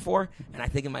 2? Work for? And I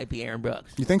think it might be Aaron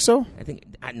Brooks. You think so?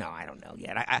 I don't know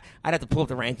yet. I'd have to pull up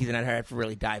the rankings and I'd have to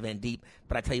really dive in deep.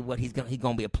 But I tell you what, he's going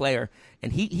to be a player,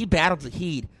 and he battled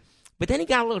Zahid, but then he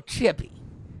got a little chippy,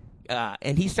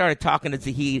 and he started talking to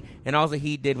Zahid, and all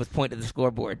Zahid did was point to the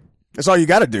scoreboard. That's all you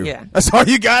got to do. Yeah, that's all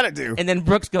you got to do. And then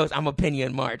Brooks goes, "I'm gonna pin you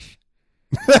in March."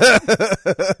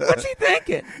 What's he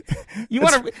thinking? You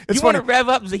want to rev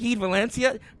up Zahid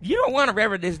Valencia? You don't want to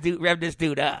rev this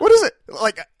dude up. What is it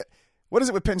like? What is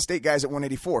it with Penn State guys at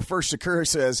 184? First, Shakur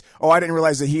says, "Oh, I didn't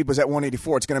realize Zahid was at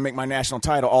 184. It's going to make my national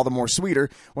title all the more sweeter."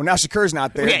 Well, now Shakur's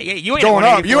not there. Yeah, you ain't going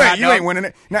up. You ain't winning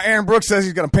it. Now Aaron Brooks says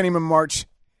he's going to pin him in March.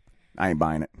 I ain't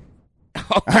buying it.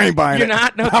 Oh, I ain't buying you're it.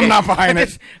 Not? Okay. I'm not buying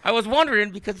it. I was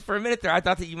wondering because for a minute there I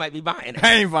thought that you might be buying it.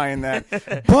 I ain't buying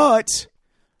that. But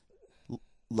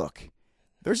look,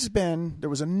 there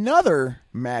was another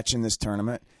match in this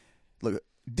tournament. Look,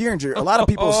 Dieringer. A lot of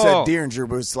people said Dieringer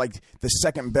was like the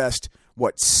second best.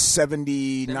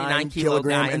 79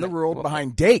 kilogram in the world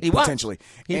behind Dake, potentially.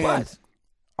 He was.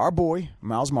 Our boy,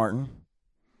 Miles Martin,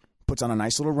 puts on a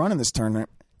nice little run in this tournament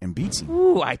and beats him.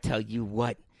 Ooh, I tell you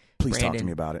what. Please Brandon, talk to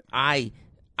me about it. I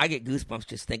get goosebumps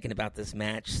just thinking about this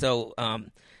match. So,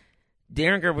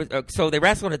 Dieringer was so they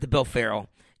wrestled at the Bill Farrell,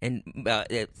 and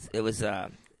it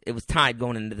was tied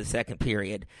going into the second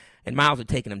period, and Miles had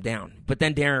taken him down. But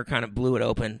then Dieringer kind of blew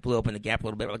open the gap a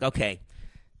little bit. We're like, okay,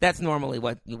 that's normally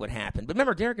what happened. But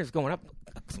remember, Dieringer's going up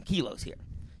some kilos here.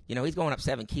 You know, he's going up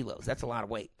 7 kilos. That's a lot of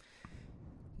weight.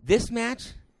 This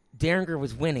match, Dieringer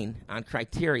was winning on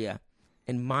criteria,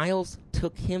 and Miles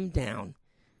took him down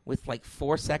with like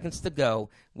 4 seconds to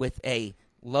go with a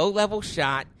low-level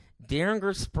shot.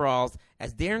 Dieringer sprawls.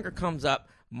 As Dieringer comes up,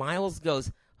 Miles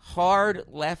goes hard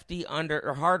righty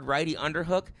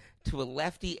underhook to a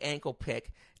lefty ankle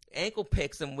pick. Ankle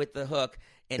picks him with the hook.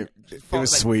 And it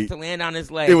was sweet. To land on his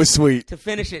leg. It was sweet. To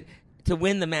finish it, to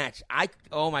win the match.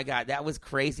 Oh, my God, that was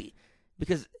crazy.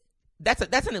 Because that's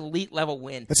an elite level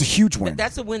win. That's a huge win.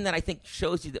 That's a win that I think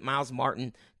shows you that Miles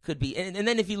Martin could be. And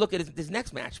then if you look at his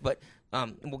next match, but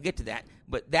and we'll get to that.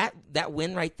 But that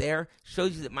win right there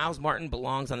shows you that Miles Martin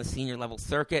belongs on the senior level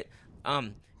circuit.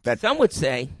 Some would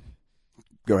say.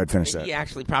 Go ahead, finish that. He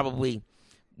actually probably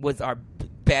was our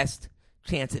best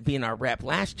chance at being our rep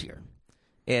last year.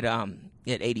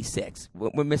 at 86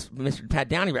 when Mr. Pat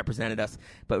Downey represented us.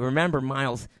 But remember,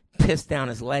 Miles pissed down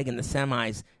his leg in the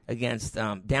semis against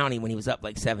Downey when he was up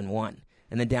like 7-1.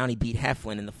 And then Downey beat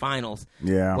Heflin in the finals.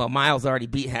 Yeah. Well, Miles already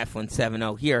beat Heflin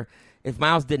 7-0 here. If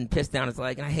Miles didn't piss down his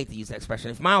leg, and I hate to use that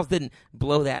expression, if Miles didn't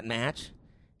blow that match,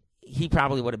 he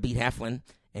probably would have beat Heflin,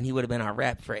 and he would have been our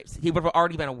rep for it. He would have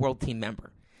already been a world team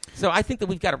member. So I think that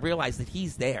we've got to realize that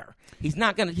he's there. He's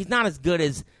not as good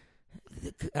as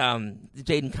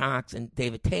Jaden Cox and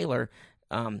David Taylor,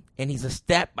 and he's a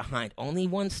step behind. Only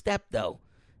one step, though,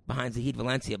 behind Zahid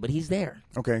Valencia, but he's there.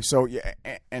 Okay, so, yeah,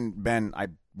 and Ben, I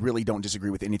really don't disagree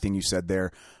with anything you said there.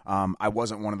 I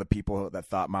wasn't one of the people that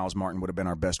thought Miles Martin would have been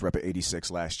our best rep at 86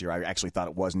 last year. I actually thought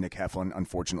it was Nick Heflin.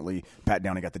 Unfortunately, Pat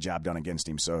Downey got the job done against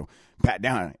him. So Pat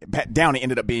Downey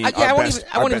ended up being our best.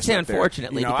 I won't even say rep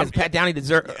unfortunately, there. because Pat Downey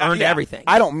earned everything.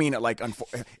 I don't mean it like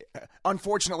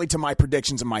unfortunately to my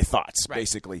predictions and my thoughts,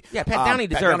 basically. Yeah, Pat Downey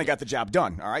deserved Pat Downey got the job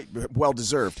done. All right, well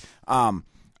deserved.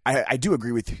 I do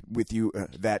agree with you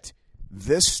that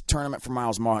this tournament for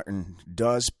Miles Martin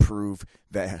does prove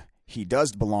that he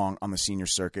does belong on the senior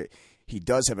circuit. He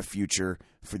does have a future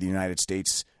for the United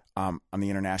States on the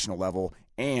international level,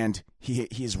 and he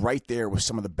is right there with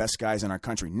some of the best guys in our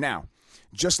country. Now,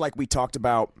 just like we talked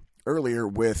about earlier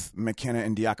with McKenna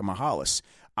and Diakomahalis,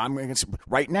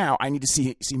 right now I need to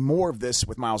see more of this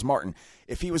with Miles Martin.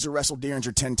 If he was to wrestle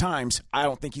Derringer 10 times, I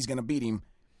don't think he's going to beat him.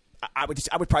 I would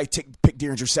probably pick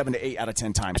Derringer 7 to 8 out of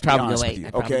 10 times. To be honest with you,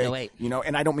 okay? You know,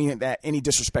 and I don't mean that any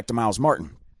disrespect to Miles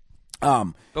Martin.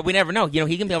 But we never know. You know,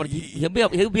 he can be able to. He'll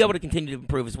be able to continue to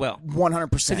improve as well.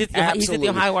 100%. He's at the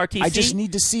Ohio RTC. I just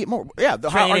need to see it more. Yeah, the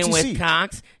Ohio RTC. Training with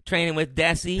Cox, training with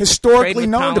Desi. Historically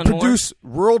known to Colin produce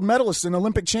world medalists and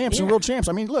Olympic champs and world champs.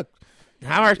 I mean, look.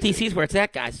 Ohio RTC is where it's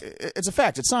at, guys. It's a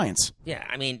fact. It's science. Yeah,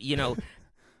 I mean, you know,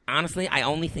 honestly, I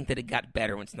only think that it got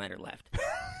better when Snyder left.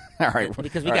 All right.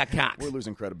 Because we got Cox. We're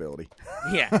losing credibility.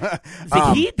 Yeah.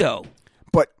 Zahid, though.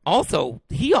 But also,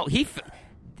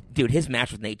 dude, his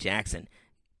match with Nate Jackson.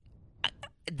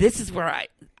 This is where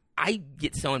I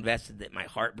get so invested that my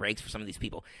heart breaks for some of these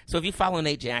people. So if you follow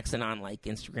Nate Jackson on like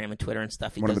Instagram and Twitter and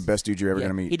stuff, one of the best dudes you're ever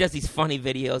going to meet. He does these funny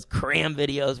videos, cram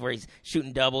videos, where he's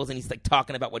shooting doubles and he's like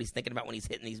talking about what he's thinking about when he's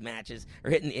hitting these matches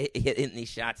or hitting these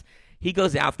shots. He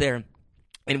goes out there,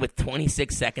 and with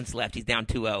 26 seconds left, he's down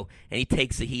 2-0, and he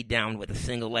takes Zahid down with a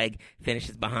single leg,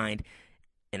 finishes behind.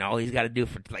 And all he's got to do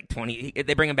for like 20,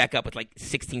 they bring him back up with like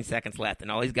 16 seconds left,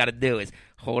 and all he's got to do is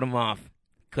hold him off.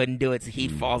 Couldn't do it.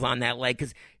 Zahid falls on that leg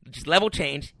because just level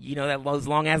change. You know that those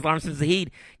long ass arms from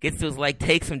Zahid gets to his leg,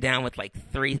 takes him down with like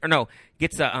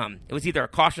gets a it was either a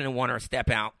caution in one or a step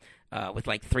out with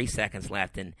like 3 seconds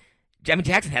left. And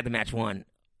Jackson had the match won.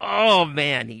 Oh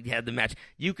man, he had the match.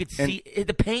 You could see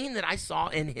the pain that I saw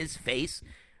in his face.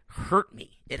 Hurt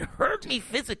me. It hurt me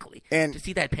physically to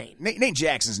see that pain. Nate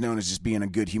Jackson's known as just being a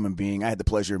good human being. I had the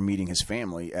pleasure of meeting his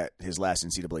family at his last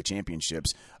NCAA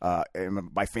championships.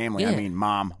 And by family, I mean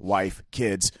mom, wife,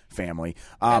 kids, family.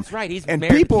 That's right. He's and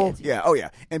married people, with kids. yeah, oh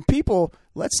yeah, and people.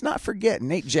 Let's not forget,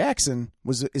 Nate Jackson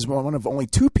is one of only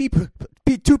two people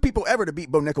ever to beat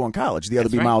Bo Nickel in college. The other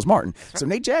being Miles Martin. So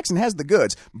Nate Jackson has the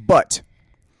goods, but.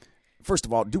 First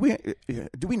of all, do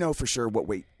we know for sure what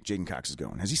weight Jaden Cox is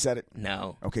going? Has he said it?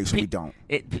 No. Okay, so we don't.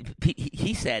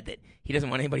 He said that he doesn't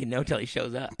want anybody to know until he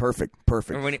shows up. Perfect. Or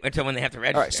until when they have to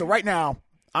register. All right, so right now,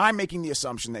 I'm making the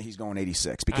assumption that he's going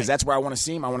 86 because that's where I want to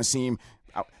see him. I want to see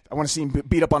him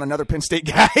beat up on another Penn State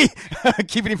guy,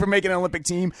 keeping him from making an Olympic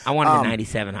team. I want him at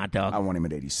 97, hot dog. I want him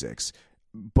at 86.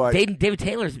 But David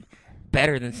Taylor's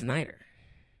better than Snyder.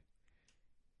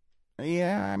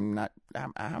 Yeah, I'm not.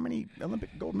 How many Olympic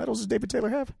gold medals does David Taylor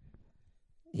have?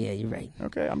 Yeah, you're right.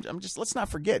 Okay, I'm just. Let's not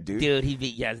forget, dude. Dude, he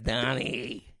beat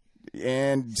Yazdani.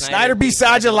 And Snyder beat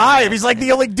Sajid Live. He's like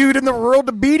the only dude in the world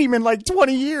to beat him in like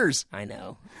 20 years. I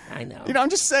know. You know, I'm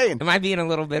just saying. Am I being a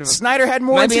little bit of a... Snyder had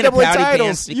more NCAA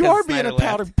titles. You are being a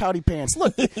pouty pants.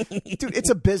 Look, dude, it's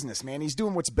a business, man. He's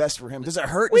doing what's best for him. Does it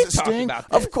hurt? Does it sting?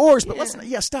 Of course, but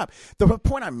stop. The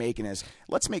point I'm making is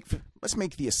let's make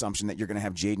the assumption that you're going to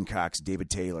have Jaden Cox, David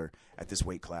Taylor at this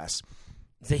weight class.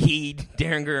 Zahid,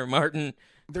 Derringer, Martin.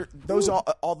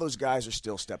 All those guys are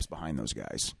still steps behind those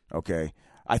guys. Okay,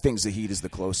 I think Zahid is the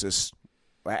closest.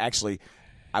 Actually,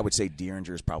 I would say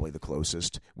Derringer is probably the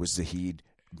closest. Was Zahid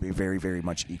very, very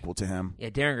much equal to him? Yeah,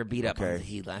 Derringer beat up on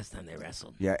Zahid last time they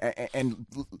wrestled. Yeah, and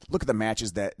look at the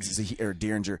matches that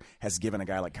Derringer has given a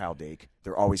guy like Kyle Dake.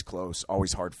 They're always close,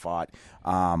 always hard fought.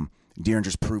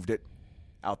 Derringer's proved it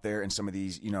out there in some of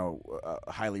these,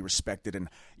 highly respected and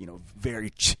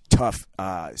very tough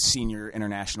senior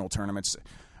international tournaments.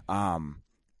 But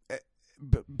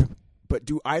But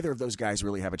do either of those guys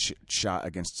really have a shot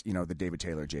against the David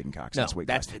Taylor, Jaden Cox? No, weight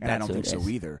that's class? And I don't think so is.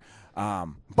 either.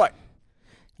 But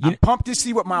I'm pumped to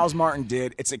see what Miles Martin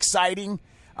did. It's exciting.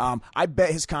 I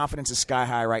bet his confidence is sky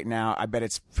high right now. I bet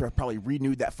it's probably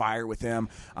renewed that fire with him,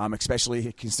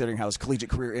 especially considering how his collegiate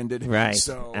career ended. Right.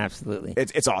 So absolutely,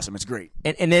 it's awesome. It's great.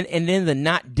 And then the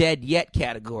not dead yet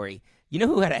category. You know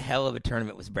who had a hell of a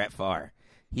tournament was Brett Favre.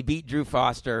 He beat Drew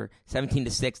Foster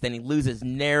 17-6. Then he loses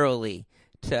narrowly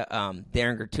to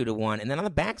Derringer 2-1. And then on the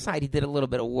backside, he did a little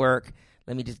bit of work.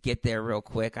 Let me just get there real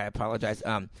quick. I apologize.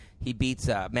 He beats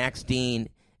Max Dean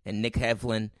and Nick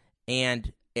Heflin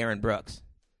and Aaron Brooks.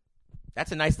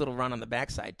 That's a nice little run on the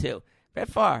backside, too. Brett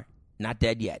Favre, not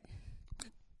dead yet.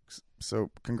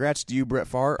 So congrats to you, Brett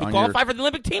Favre. He qualified for the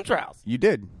Olympic team trials. You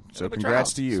did. So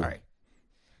congrats to you. Sorry.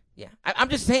 Yeah, I'm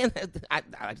just saying that I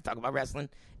like to talk about wrestling,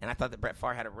 and I thought that Brett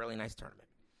Favre had a really nice tournament.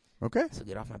 Okay. So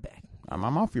get off my back. I'm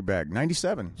off your back.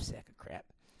 97. Sack of crap.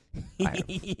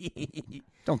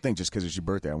 Don't think just because it's your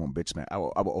birthday I won't bitch smack. I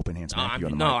will open hand smack you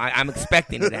on the mic. I'm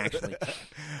expecting it, actually.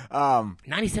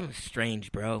 97 is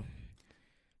strange, bro.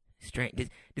 Strange. Does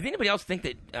anybody else think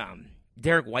that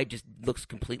Derek White just looks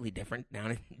completely different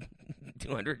down at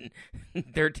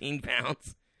 213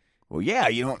 pounds? Well, yeah,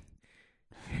 you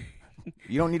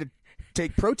don't need to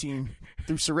take protein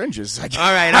through syringes. All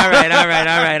right.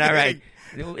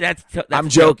 I'm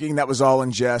joking. That was all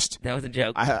in jest. That was a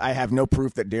joke. I have no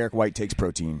proof that Derek White takes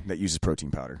protein, that uses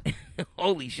protein powder.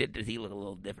 Holy shit, does he look a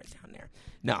little different down there?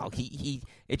 No,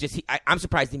 I'm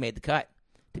surprised he made the cut,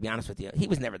 to be honest with you. He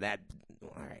was never that.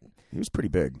 All right. He was pretty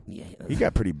big. Yeah. He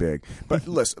got pretty big. But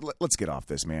listen, let's get off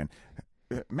this, man.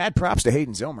 Mad props to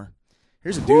Hayden Zilmer.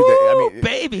 Here's a dude that,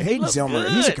 baby, Hayden Zilmer,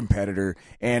 good. He's a competitor,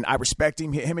 and I respect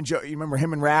him. Him and Joe, you remember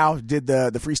him and Rao did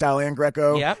the freestyle and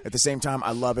Greco at the same time.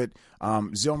 I love it.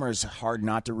 Zilmer is hard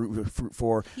not to root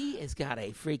for. He has got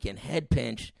a freaking head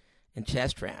pinch and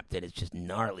chest wrap that is just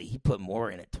gnarly. He put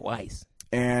Moore in it twice.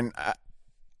 And,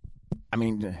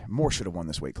 Moore should have won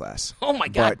this weight class. Oh, my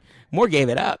God. Moore gave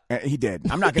it up. He did.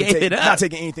 I'm not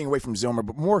taking anything away from Zilmer,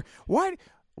 but Moore, why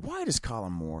does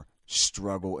Colin Moore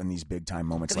struggle in these big time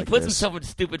moments like this? He puts himself in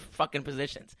stupid fucking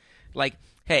positions. Like,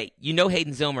 hey,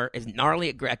 Hayden Zilmer is gnarly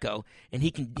at Greco, and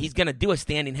he's going to do a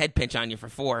standing head pinch on you for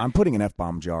 4. I'm putting an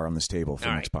F-bomb jar on this table for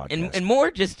the next podcast. And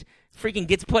Moore just freaking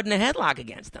gets put in a headlock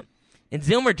against him. And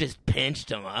Zilmer just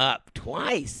pinched him up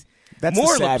twice. That's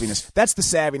the savviness. That's the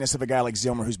savviness of a guy like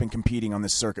Zilmer who's been competing on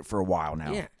this circuit for a while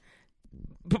now. Yeah.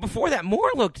 But before that,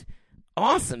 Moore looked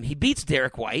awesome. He beats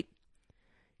Derek White.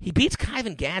 He beats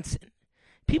Kyvan Gadsden.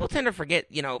 People tend to forget,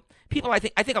 I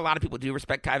think a lot of people do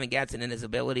respect Kyvan Gadsden and his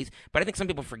abilities, but I think some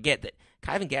people forget that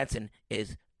Kyvan Gadsden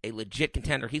is a legit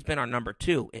contender. He's been our number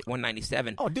 2 at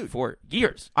 197 for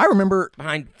years. I remember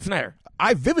behind Snyder.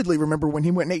 I vividly remember when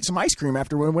he went and ate some ice cream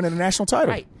after winning a national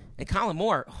title. Right. And Colin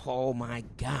Moore, oh my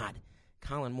God.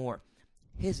 Colin Moore,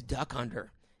 his duck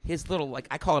under, his little,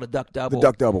 I call it a duck double. The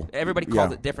duck double. Everybody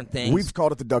calls it different things. We've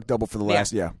called it the duck double for the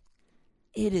last, It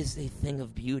is a thing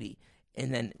of beauty.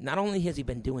 And then not only has he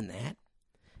been doing that,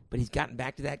 but he's gotten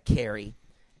back to that carry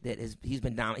he's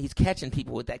been down. He's catching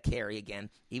people with that carry again,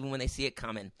 even when they see it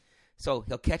coming. So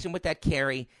he'll catch him with that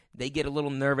carry. They get a little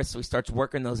nervous, so he starts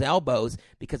working those elbows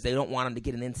because they don't want him to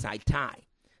get an inside tie.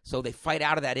 So they fight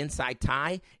out of that inside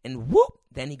tie, and whoop,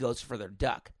 then he goes for their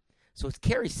duck. So his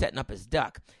carry's setting up his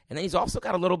duck. And then he's also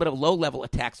got a little bit of low-level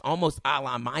attacks, almost a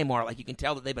la Mymar. Like you can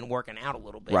tell that they've been working out a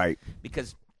little bit. Right.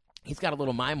 Because he's got a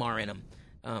little Mymar in him.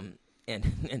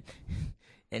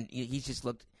 And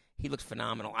he looked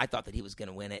phenomenal. I thought that he was going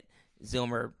to win it.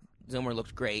 Zilmer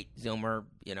looked great. Zilmer,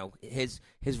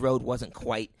 his road wasn't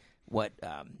quite what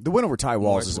the win over Ty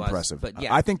Walls is impressive. But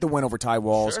yeah. I think the win over Ty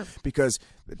Walls because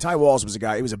Ty Walls was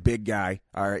a big guy.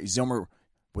 All right, Zilmer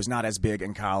was not as big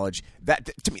in college.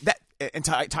 And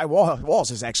Ty Walls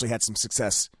has actually had some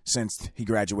success since he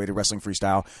graduated wrestling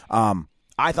freestyle.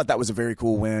 I thought that was a very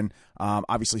cool win.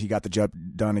 Obviously, he got the job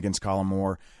done against Colin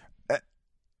Moore.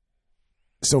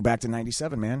 So back to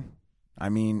 97, man.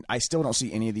 I still don't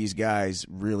see any of these guys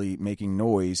really making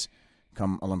noise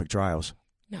come Olympic trials.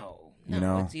 No.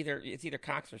 It's either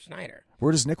Cox or Snyder.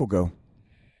 Where does Nickel go?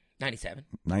 97.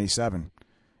 97.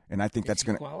 And I think that's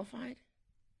going to qualified?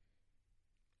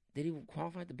 Did he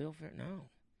qualify at the Bill Farrell? No.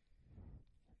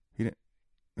 He didn't.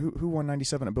 Who won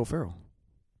 97 at Bill Farrell?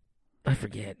 I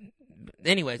forget.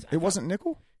 Anyways, it wasn't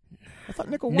Nickel? I thought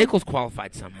Nickel won. Nickel's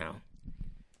qualified somehow.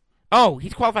 Oh,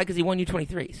 he's qualified because he won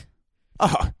U23s.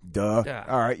 Oh, duh.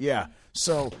 All right, yeah.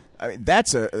 So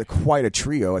that's quite a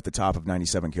trio at the top of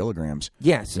 97 kilograms.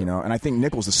 Yes. And I think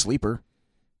Nickel's a sleeper.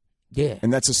 Yeah.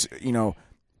 And that's he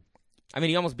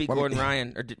almost beat Gordon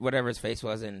Ryan or whatever his face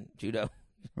was in judo.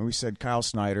 We said Kyle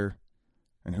Snyder,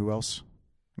 and who else?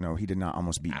 No, he did not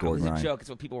almost beat Gordon Ryan. It was a joke. It's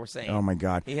what people were saying. Oh, my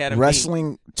God. He had him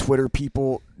Wrestling Twitter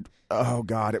people, oh,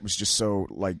 God, it was just so,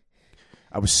 like,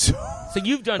 I was so So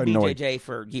you've done annoyed. BJJ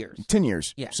for years. 10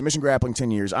 years. Yeah. Submission grappling,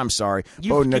 10 years. I'm sorry. You've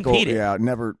Bo Nickel, competed. yeah,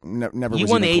 never You was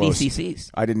won the even close.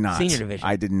 ADCCs. I did not. Senior division.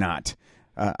 I did not.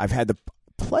 I've had the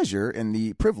pleasure and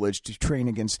the privilege to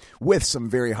train with some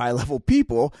very high-level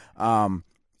people.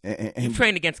 You've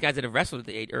trained against guys that have wrestled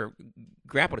at or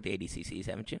grappled at the ADCCs,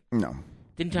 haven't you? No.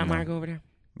 Didn't John Meyer go over there?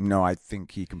 No, I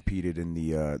think he competed in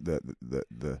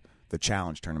the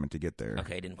challenge tournament to get there.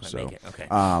 Okay, didn't quite make it. Okay.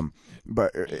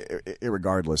 But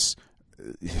irregardless,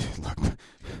 look.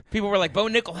 People were like, Bo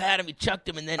Nickel had him, he chucked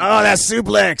him, and then That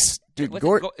suplex, dude.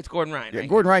 it's Gordon Ryan. Right?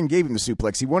 Gordon Ryan gave him the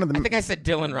suplex. He wanted I think I said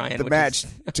Dylan Ryan. the which match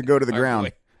is to go to the our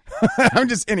ground.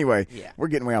 boy. Anyway. Yeah. We're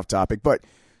getting way off topic. But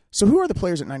so who are the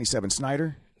players at 97?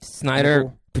 Snyder,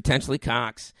 Nickel? Potentially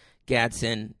Cox,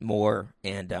 Gadsden, Moore,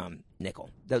 and Nickel.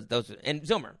 Those and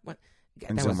Zilmer. What?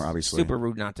 And that Zilmer, was obviously. Super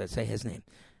rude not to say his name.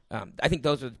 I think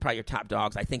those are probably your top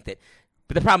dogs. I think that,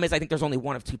 but the problem is, I think there's only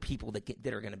one of two people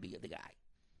that are going to be the guy.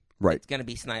 Right. It's going to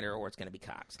be Snyder or it's going to be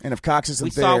Cox. And if Cox isn't We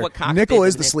there, saw what Cox Nickel did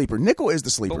is to the Nick- sleeper. Nickel is the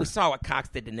sleeper. But we saw what Cox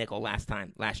did to Nickel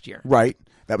last year. Right.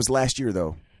 That was last year,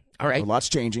 though. All right. A lot's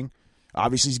changing.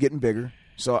 Obviously, he's getting bigger.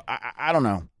 So I don't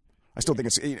know. I still think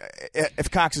it's if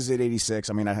Cox is at 86.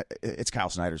 I mean, it's Kyle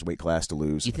Snyder's weight class to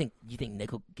lose. You think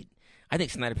Nickel? I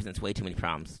think Snyder presents way too many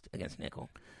problems against Nickel.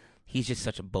 He's just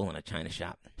such a bull in a china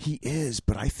shop. He is,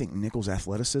 but I think Nickel's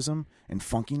athleticism and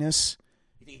funkiness.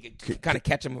 You think you could kind of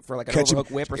catch him for like an Catch him-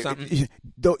 overhook whip or something?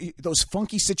 Those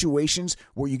funky situations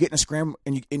where you get in a scram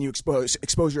and you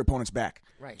expose your opponent's back,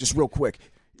 Right. just real quick.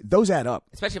 Those add up.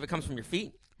 Especially if it comes from your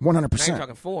feet. 100%. Now you're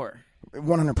talking 4.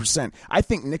 100%. I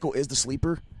think Nickel is the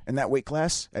sleeper in that weight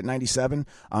class at 97.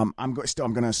 I'm going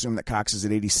to assume that Cox is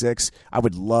at 86. I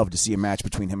would love to see a match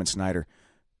between him and Snyder.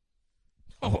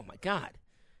 Oh my God!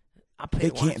 I'll pay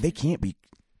to watch.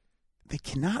 They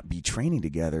cannot be training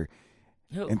together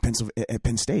Who? in at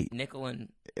Penn State Nickel and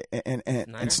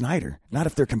and Snyder. Not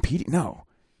if they're competing. No.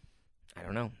 I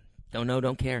don't know. Don't know.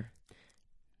 Don't care.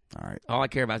 All right. All I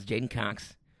care about is Jaden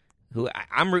Cox, who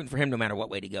I'm rooting for him no matter what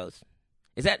way he goes.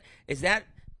 Is that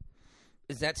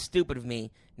stupid of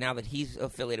me now that he's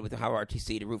affiliated with the Ohio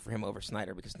RTC to root for him over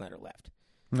Snyder because Snyder left?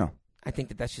 No. I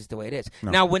think that's just the way it is. No.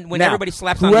 Now, when everybody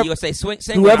slaps on whoever- the USA swing,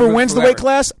 Whoever wins the weight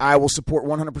class, I will support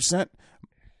 100%.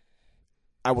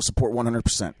 I will support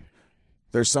 100%.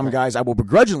 There's some guys I will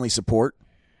begrudgingly support,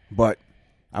 but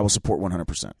I will support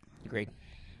 100%. Agreed.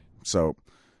 So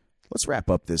let's wrap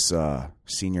up this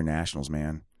senior nationals,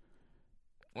 man.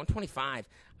 125.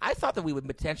 I thought that we would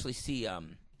potentially see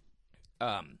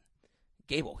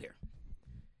Gable here.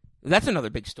 That's another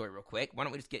big story, real quick. Why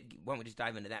don't we just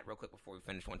dive into that real quick before we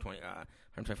finish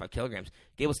 125 kilograms?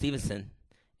 Gable Stevenson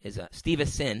is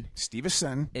Stevenson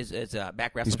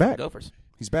back wrestling He's for back. the Gophers.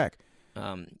 He's back.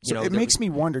 It makes me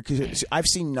wonder because I've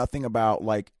seen nothing about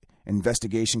like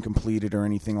investigation completed or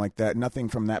anything like that. Nothing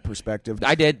from that perspective.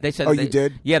 I did. They said. Oh, you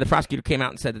did? Yeah, the prosecutor came out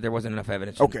and said that there wasn't enough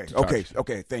evidence. to charge.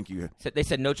 Okay. Thank you. They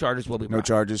said no charges will be brought. No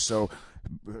charges. So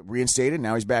reinstated.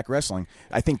 Now he's back wrestling.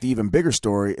 I think the even bigger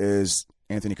story is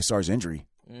Anthony Cassar's injury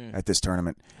at this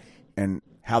tournament and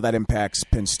how that impacts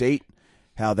Penn State,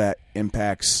 how that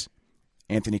impacts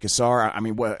Anthony Cassar. I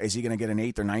mean, what is he going to get an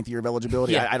 8th or 9th year of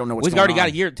eligibility? Yeah. I don't know what's He's going already on. got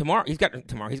a year tomorrow. He's got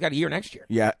a year next year.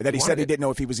 Yeah, that he said he wanted it. didn't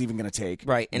know if he was even going to take.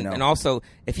 Right, and also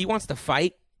if he wants to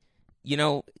fight, I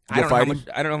don't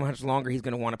know how much longer he's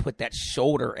going to want to put that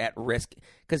shoulder at risk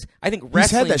because I think wrestling.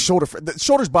 He's had that shoulder. The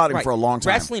shoulder's bothered him for a long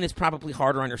time. Wrestling is probably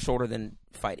harder on your shoulder than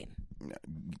fighting.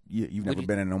 You've never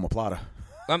been in an omoplata.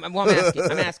 I'm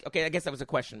asking. Okay, I guess that was a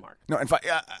question mark. No, in fact,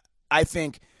 I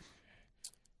think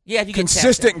if you get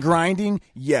consistent tested. grinding,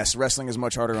 yes, wrestling is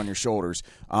much harder on your shoulders.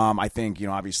 I think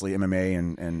obviously MMA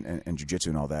and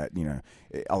jiu-jitsu and all that.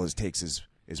 All it takes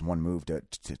is one move to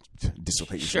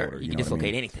dislocate your shoulder. You can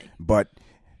dislocate anything. But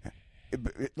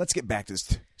let's get back to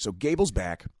this. So Gable's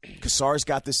back. Cassar's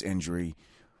got this injury.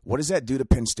 What does that do to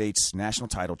Penn State's national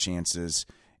title chances?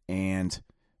 And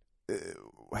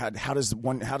how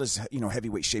does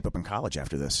heavyweight shape up in college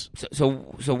after this? So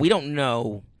we don't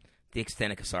know the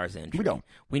extent of Cassar's injury. We don't.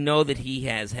 We know that he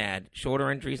has had shoulder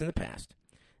injuries in the past.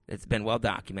 It's been well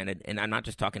documented, and I'm not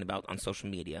just talking about on social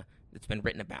media. It's been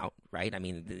written about, right? I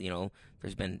mean,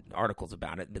 there's been articles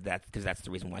about it, but because that's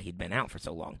the reason why he'd been out for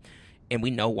so long. And we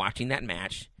know watching that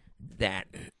match that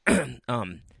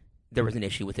there was an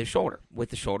issue with his shoulder, with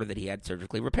the shoulder that he had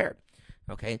surgically repaired.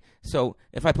 Okay, so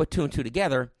if I put 2 and 2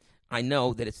 together, I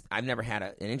know that I've never had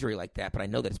an injury like that, but I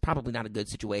know that it's probably not a good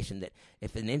situation. That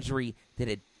if an injury that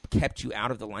had kept you out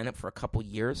of the lineup for a couple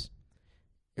years,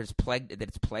 it's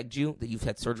plagued you, that you've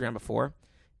had surgery on before,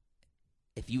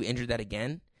 if you injure that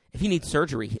again, if you need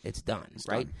surgery, it's done,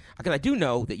 right? Because I do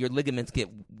know that your ligaments get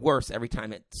worse every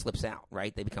time it slips out,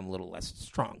 right? They become a little less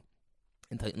strong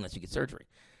unless you get surgery.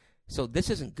 So this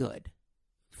isn't good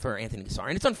for Anthony Cassar,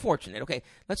 and it's unfortunate. Okay,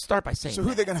 let's start by saying so. Who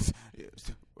are they going to?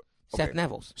 Seth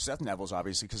Nevels. Seth Nevels,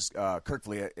 obviously, because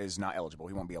Kirkley is not eligible.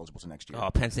 He won't be eligible till next year.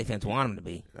 Oh, Penn State fans want him to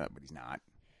be, but he's not.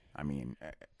 I mean,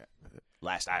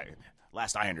 last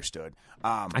I understood,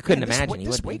 I couldn't imagine he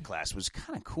this would weight be. class was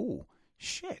kind of cool.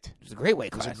 Shit, It was a great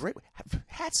weight class. It was a great.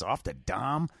 Hats off to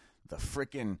Dom, the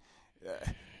freaking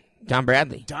Don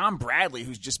Bradley. Dom Bradley,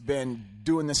 who's just been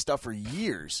doing this stuff for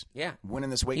years. Yeah, winning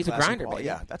this weight he's class. A grinder, baby.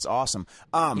 Yeah, that's awesome.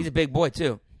 He's a big boy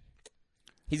too.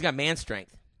 He's got man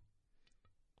strength.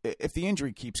 If the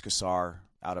injury keeps Cassar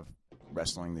out of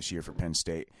wrestling this year for Penn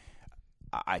State,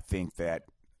 I think that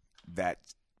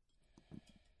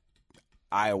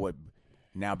Iowa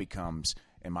now becomes,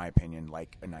 in my opinion,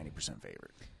 like a 90%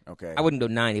 favorite. Okay, I wouldn't go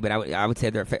 90, but I would say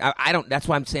they're. I don't. That's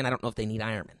why I'm saying I don't know if they need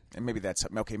Ironman. And maybe that's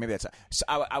okay. Maybe that's.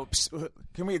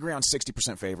 Can we agree on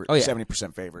 60% favorite? Oh, yeah.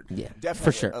 70% favorite. Yeah, definitely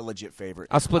for sure. A legit favorite.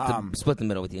 I'll split the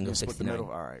middle with you and go 69. Split the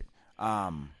middle. All right.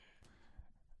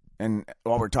 And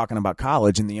while we're talking about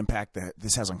college and the impact that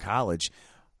this has on college,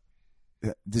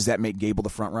 does that make Gable the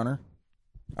front runner?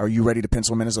 Are you ready to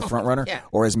pencil him in as a front runner? Yeah.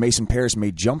 Or has Mason Parris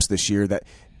made jumps this year that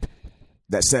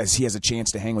says he has a chance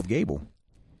to hang with Gable?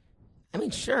 I mean,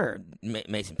 sure,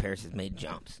 Mason Parris has made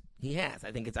jumps. He has.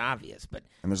 I think it's obvious.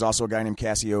 And there's also a guy named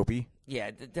Cassiope.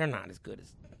 Yeah, they're not as good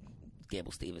as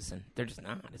Gable Stevenson. They're just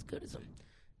not as good as him.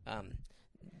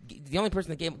 The only person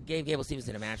that gave Gable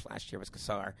Stevenson a match last year was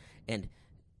Cassar. And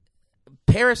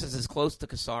Parris is as close to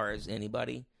Cassar as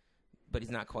anybody, but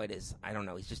he's not quite as, I don't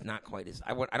know, he's just not quite as, I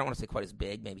don't want to say quite as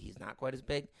big. Maybe he's not quite as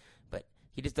big, but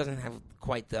he just doesn't have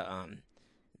quite the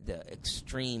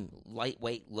extreme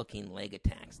lightweight-looking leg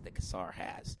attacks that Cassar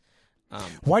has.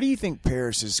 Why do you think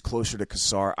Parris is closer to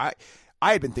Cassar? I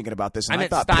had been thinking about this, and I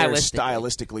thought Parris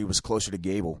stylistically was closer to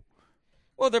Gable.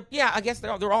 Well, I guess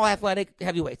they're all athletic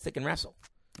heavyweights that can wrestle.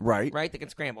 Right. They can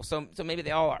scramble. So maybe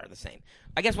they all are the same.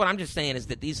 I guess what I'm just saying is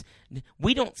that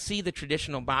we don't see the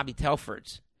traditional Bobby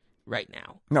Telfords right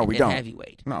now. No, we don't.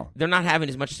 Heavyweight. No. They're not having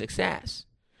as much success.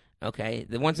 Okay,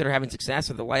 the ones that are having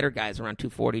success are the lighter guys around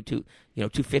 240,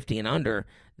 250 and under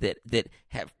that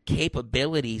have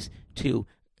capabilities to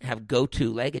have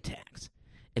go-to leg attacks.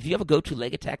 If you have a go-to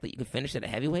leg attack that you can finish at a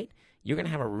heavyweight, you're going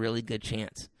to have a really good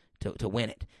chance to win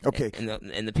it. Okay,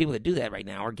 and the people that do that right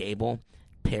now are Gable,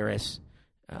 Parris,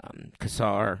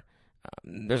 Cassar.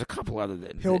 There's a couple other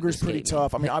that Hilger's pretty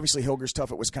tough. I mean, obviously Hilger's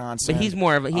tough at Wisconsin, but he's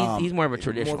more of a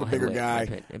traditional, more of a bigger guy. In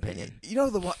my opinion. You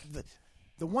know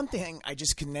the one thing I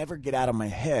just can never get out of my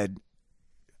head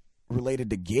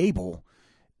related to Gable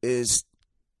is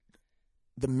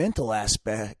the mental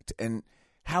aspect and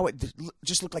how it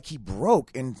just looked like he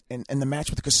broke in the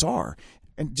match with Cassar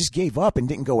and just gave up and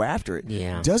didn't go after it.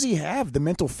 Yeah. Does he have the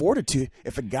mental fortitude?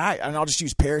 If a guy, and I'll just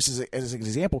use Parris as an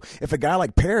example, if a guy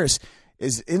like Parris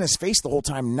is in his face the whole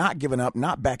time, not giving up,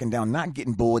 not backing down, not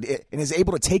getting bullied, and is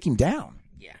able to take him down.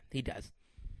 Yeah, he does.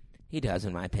 He does,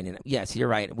 in my opinion. Yes, you're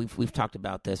right. We've talked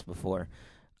about this before.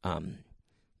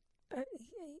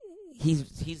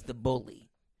 He's the bully.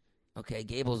 Okay,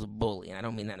 Gable's a bully, and I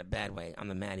don't mean that in a bad way. On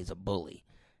the mat, he's a bully.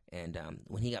 And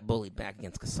when he got bullied back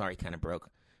against Cassar, he kind of broke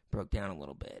down a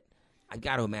little bit. I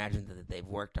got to imagine that they've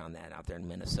worked on that out there in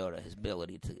Minnesota. His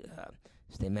ability to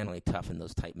stay mentally tough in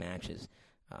those tight matches.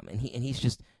 And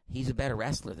he's a better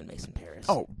wrestler than Mason Parris.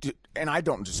 Oh, and I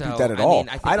don't dispute that at all.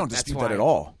 I don't dispute that at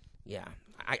all. Yeah,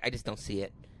 I just don't see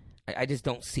it. I just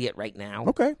don't see it right now.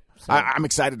 Okay, so, I'm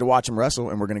excited to watch him wrestle,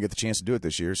 and we're going to get the chance to do it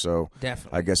this year. So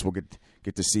definitely, I guess we'll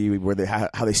get to see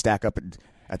how they stack up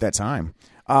at that time.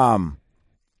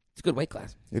 It's a good weight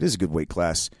class. It is a good weight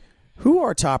class. Who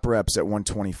are top reps at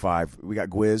 125? We got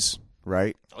Gwiz,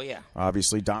 right? Oh yeah,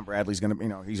 obviously Don Bradley's going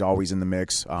to, he's always in the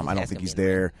mix. I don't think he's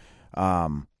there.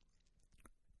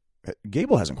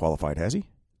 Gable hasn't qualified, has he?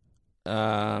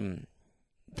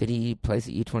 Did he place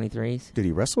at U23s? Did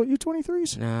he wrestle at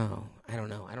U23s? No, I don't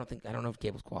know. I don't know if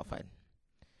Gable's qualified.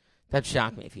 That'd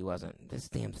shock me if he wasn't. This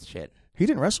damn shit. He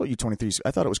didn't wrestle at U23s.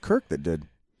 I thought it was Kirk that did.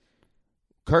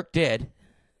 Kirk did.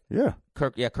 Yeah.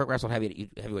 Kirk wrestled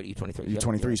heavyweight at U23s.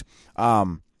 U23s.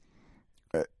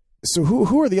 Yeah. So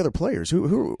who are the other players?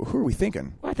 Who are we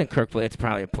thinking? Well, I think Kirk Blade's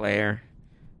probably a player.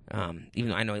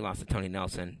 Even though I know he lost to Tony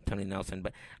Nelson,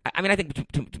 but I mean, I think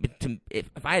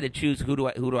if I had to choose, who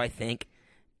do I think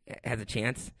has a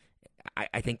chance?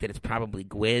 I think that it's probably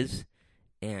Gwiz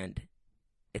and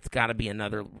it's got to be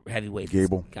another heavyweight.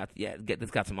 Gable.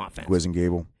 That's got some offense. Gwiz and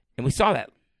Gable. And we saw that.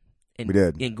 And, We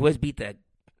did. And Gwiz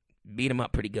beat him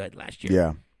up pretty good last year.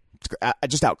 Yeah. I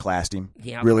just outclassed him.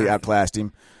 He really outclassed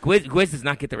him. Gwiz does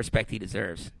not get the respect he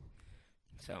deserves.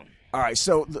 So. All right,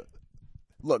 so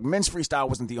look, men's freestyle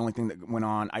wasn't the only thing that went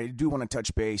on. I do want to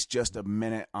touch base just a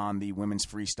minute on the women's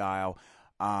freestyle.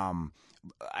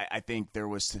 I think there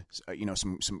was,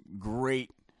 some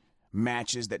great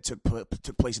matches that took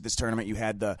place at this tournament. You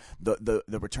had the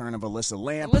return of Alyssa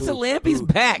Lamp. Alyssa Lampy's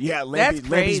back. Yeah, That's crazy.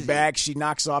 Lampy's back. She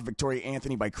knocks off Victoria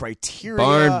Anthony by criteria.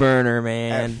 Barn burner,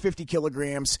 man. At 50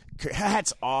 kilograms.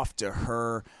 Hats off to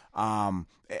her. I'm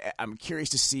curious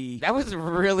to see. That was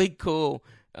really cool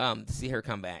to see her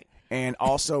come back. And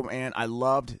also, man, I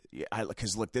loved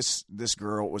because look, this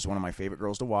girl was one of my favorite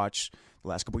girls to watch the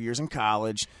last couple of years in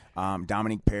college.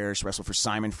 Dominique Parrish wrestled for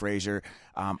Simon Fraser.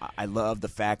 I love the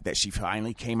fact that she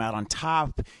finally came out on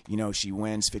top. She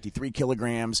wins 53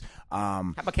 kilograms.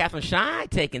 How about Catherine Shy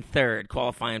taking third,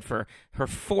 qualifying for her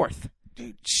fourth?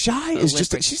 Dude, Shy is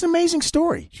she's an amazing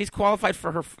story. She's qualified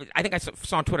for her. I think I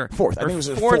saw on Twitter. Fourth. I think it was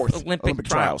her fourth Olympic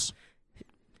trials.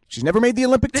 She's never made the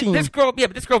Olympic team. This girl's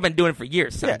been doing it for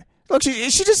years. Son. Yeah. Look,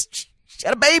 she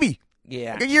had a baby.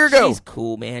 Yeah, like a year ago. She's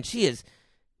cool, man. She's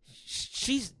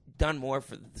done more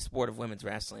for the sport of women's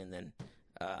wrestling than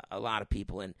a lot of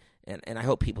people, and I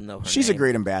hope people know her. She's name. a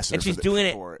great ambassador. And she's doing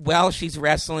it well. She's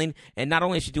wrestling, and not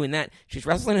only is she doing that, she's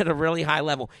wrestling at a really high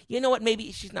level. You know what?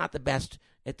 Maybe she's not the best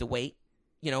at the weight.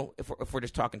 If we're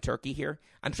just talking turkey here,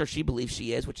 I'm sure she believes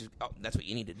she is, which is that's what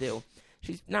you need to do.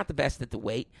 She's not the best at the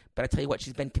weight, but I tell you what,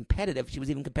 she's been competitive. She was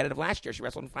even competitive last year. She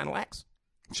wrestled in Final X.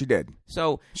 She did.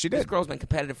 So she did. This girl's been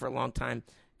competitive for a long time.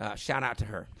 Shout out to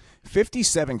her.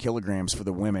 57 kilograms for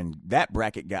the women. That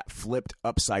bracket got flipped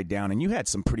upside down, and you had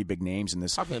some pretty big names in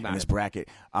this bracket.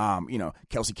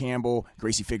 Kelsey Campbell,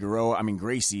 Gracie Figueroa. I mean,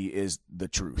 Gracie is the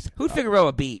truth. Who'd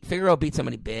Figueroa beat? Figueroa beat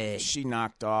somebody big. She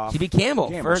knocked off. She beat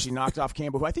Campbell. First. She knocked off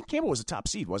Campbell, who I think Campbell was a top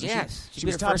seed, wasn't she? Yes. She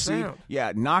was top seed. Round.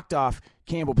 Yeah, knocked off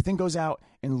Campbell, but then goes out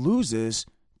and loses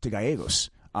to Gallegos.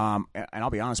 And I'll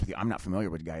be honest with you, I'm not familiar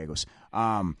with Gallegos.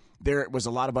 There was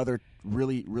a lot of other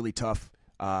really, really tough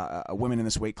women in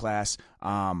this weight class.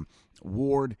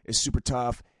 Ward is super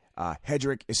tough.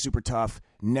 Hedrick is super tough.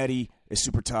 Nettie is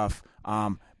super tough.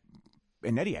 And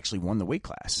Nettie actually won the weight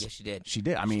class. Yes, she did. She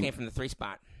did. I mean, she came from the 3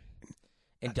 spot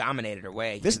and dominated her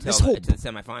way this to the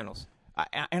semifinals.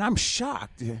 And I'm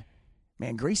shocked.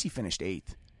 Man, Gracie finished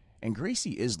 8th. And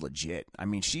Gracie is legit. I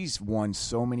mean, she's won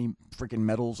so many freaking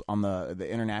medals on the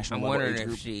international level. I'm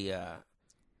wondering if she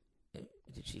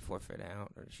did she forfeit out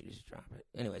or did she just drop it?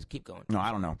 Anyways, keep going. No,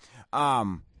 I don't know.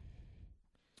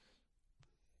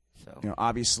 So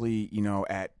obviously,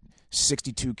 at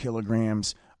 62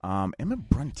 kilograms, Emma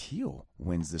Bruntiel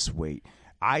wins this weight.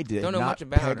 I did don't know not much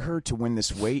about peg her to win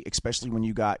this weight, especially when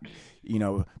you got,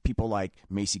 people like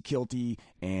Macy Kilty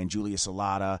and Julia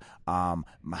Salata,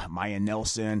 Maya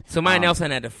Nelson. So Maya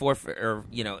Nelson had to forfeit or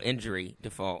injury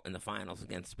default in the finals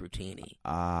against Brutini.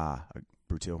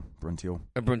 Bruntiel,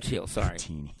 sorry.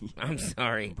 Brutini. I'm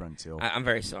sorry. Bruntiel. I'm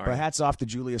very sorry. But hats off to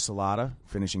Julia Salata,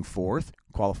 finishing 4th,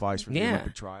 qualifies for the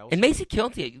Olympic trials. And Macy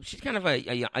Kilty, she's kind of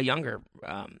a younger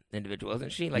individual,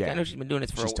 isn't she? I know she's been doing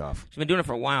this for tough. She's been doing it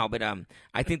for a while, but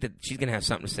I think that she's going to have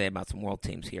something to say about some world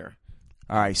teams here.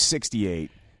 All right,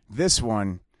 68. This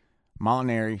one,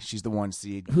 Molinari, she's the 1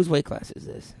 seed. Whose weight class is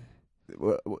this?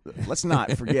 Let's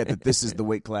not forget that this is the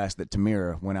weight class that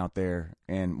Tamira went out there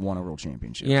and won a world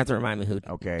championship. You have to remind me who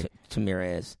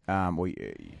Tamira is. I'm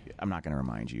not going to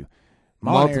remind you.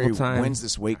 Multiple times. Wins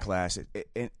this weight class.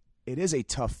 It is a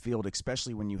tough field,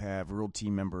 especially when you have world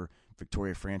team member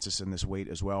Victoria Francis in this weight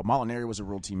as well. Molinari was a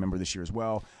world team member this year as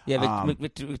well. Yeah,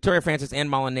 Victoria Francis and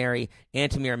Molinari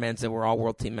and Tamira Mensah were all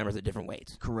world team members at different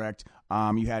weights. Correct.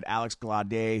 You had Alex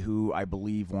Glade, who I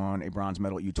believe won a bronze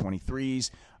medal at U23s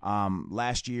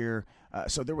last year.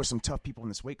 So there were some tough people in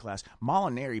this weight class.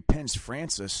 Molinari pins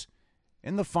Francis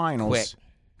in the finals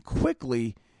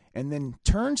quickly, and then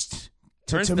turns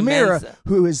to Tamira,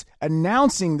 who is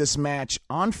announcing this match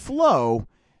on Flow,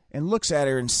 and looks at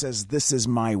her and says, "This is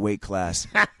my weight class."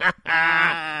 Forrest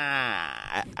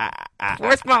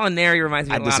Molinari reminds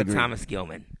me a lot of Thomas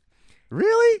Gilman.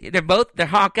 Really? They're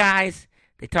Hawkeyes.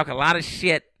 They talk a lot of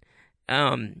shit.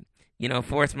 Forrest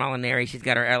Molinari, she's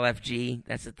got her LFG.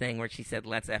 That's the thing where she said,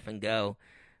 "Let's effing go."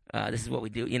 This is what we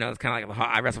do. It's kind of like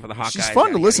I wrestle for the Hawkeyes. She's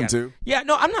fun to listen to. Yeah,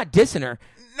 no, I'm not dissing her.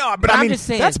 No, but I'm just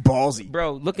saying that's ballsy,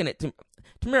 bro. Looking at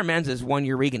Tamira Mensah has won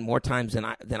Eureka more times than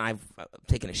I've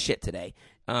taken a shit today.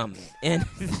 And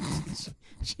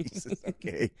Jesus,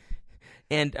 okay.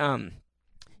 And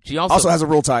she also has a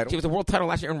world title. She was a world title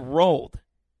last year and rolled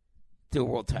to a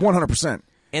world title. 100%.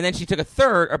 And then she took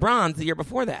a bronze the year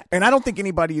before that. And I don't think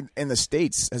anybody in the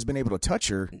States has been able to touch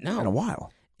her in a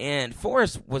while. And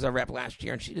Forrest was a rep last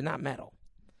year, and she did not medal.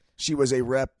 She was a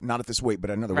rep, not at this weight, but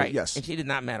at another weight, yes. And she did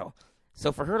not medal.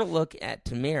 So for her to look at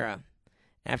Tamira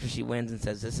after she wins and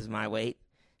says, this is my weight,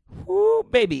 whoo,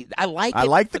 baby, I like it. I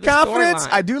like the confidence.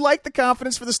 Storyline. I do like the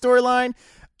confidence for the storyline.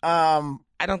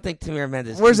 I don't think Tamira Menza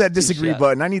is Where's that disagree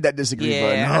button? I need that disagree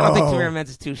button. Yeah, I don't think Tamira Menza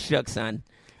is too shook, son.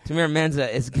 Tamira Menza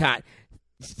has got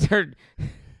her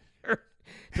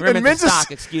Menza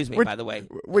stock, excuse me, by the way.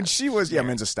 When she was,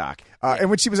 Menza stock. And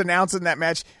when she was announcing that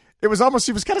match, it was almost,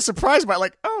 she was kind of surprised by it,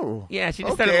 like, oh. Yeah, she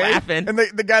just started laughing. And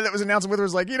the guy that was announcing with her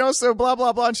was like, so blah,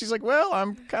 blah, blah. And she's like, well,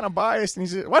 I'm kind of biased. And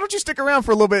he said, why don't you stick around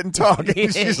for a little bit and talk?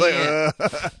 And she's like,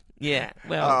 Yeah,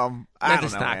 well, Menza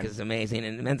stock man. is amazing,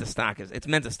 and Menza stock it's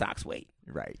Menza stock's weight.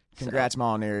 Right. Congrats,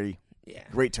 Molinari. Yeah.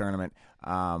 Great tournament.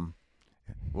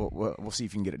 We'll see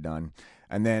if you can get it done.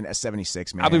 And then at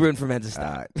 76, man. I'll be rooting for Menza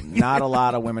stock. Not a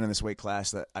lot of women in this weight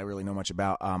class that I really know much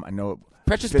about. I know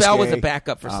Precious Bell was a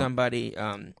backup for somebody,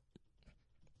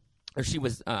 or she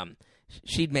was.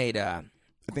 She'd made. I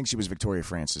think she was Victoria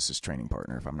Francis's training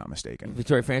partner, if I'm not mistaken.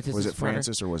 Victoria Francis was it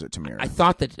Francis or was it Tamira? I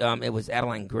thought that it was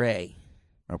Adeline Gray.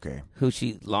 Okay. Who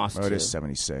she lost to. It is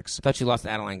 76. I thought she lost to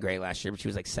Adeline Gray last year, but she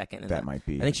was like second. That might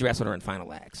be. I think she wrestled her in Final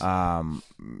Legs.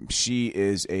 She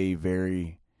is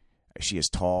she is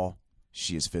tall.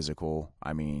 She is physical.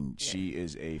 I mean, she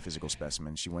is a physical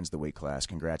specimen. She wins the weight class.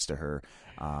 Congrats to her.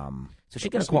 So she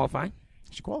going to qualify?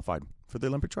 She qualified for the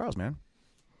Olympic trials, man.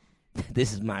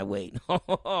 This is my weight.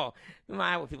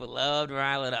 My weight. People love to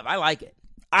rile it up. I like it.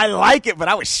 I like it, but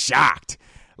I was shocked.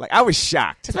 I was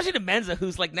shocked. Especially to Menza,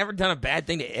 who's never done a bad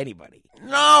thing to anybody.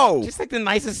 No. Just the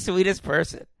nicest, sweetest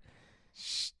person.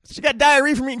 She got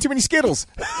diarrhea from eating too many Skittles.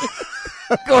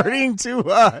 According to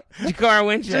Jakara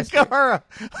Winchester. Jakara.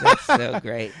 That's so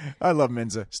great. I love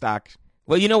Menza stock.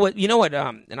 Well, you know what?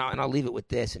 And I'll leave it with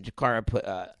this. And Jakara put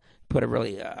a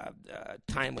really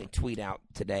timely tweet out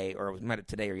today, or it was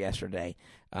today or yesterday.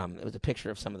 It was a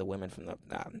picture of some of the women from the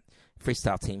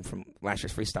freestyle team from last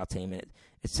year's freestyle team, and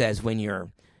it says when you're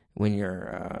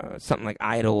something like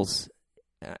idols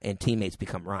and teammates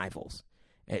become rivals.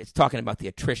 It's talking about the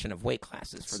attrition of weight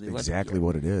classes for the Olympic exactly year.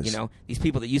 What it is. These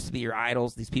people that used to be your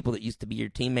idols, these people that used to be your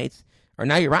teammates, are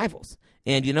now your rivals.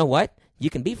 And you know what? You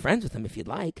can be friends with them if you'd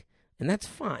like, and that's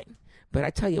fine. But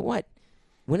I tell you what,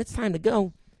 when it's time to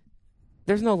go,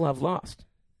 there's no love lost.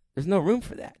 There's no room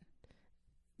for that.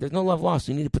 There's no love lost.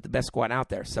 You need to put the best squad out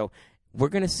there. So we're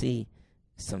going to see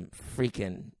some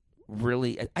freaking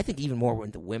really, I think even more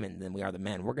with the women than we are the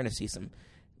men. We're going to see some,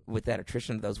 with that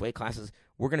attrition of those weight classes,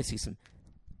 we're going to see some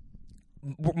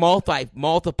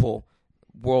multiple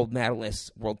world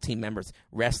medalists, world team members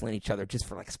wrestling each other just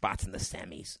for spots in the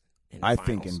semis. I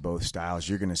think in both styles,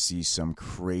 you're going to see some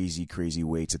crazy, crazy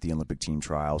weights at the Olympic team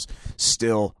trials.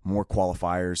 Still more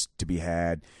qualifiers to be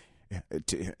had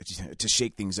to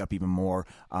shake things up even more.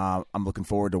 I'm looking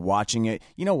forward to watching it.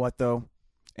 You know what, though?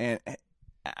 And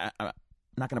I'm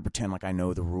not going to pretend like I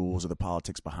know the rules or the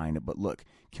politics behind it, but look,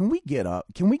 can we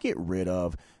get rid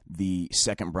of the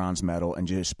second bronze medal and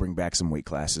just bring back some weight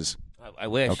classes? I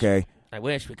wish. Okay. I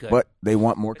wish we could. But they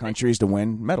want more countries to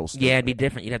win medals. Yeah, it'd be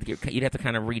different. You'd have to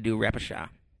kind of redo Repechage.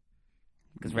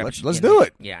 Let's do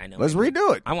it. Yeah, I know. Let's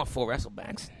redo it. I want full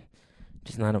wrestlebacks.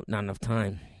 Just not enough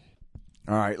time.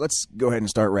 All right, let's go ahead and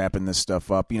start wrapping this stuff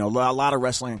up. A lot of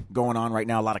wrestling going on right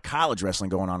now, a lot of college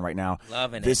wrestling going on right now.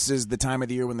 Loving it. This is the time of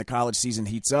the year when the college season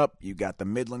heats up. You got the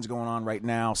Midlands going on right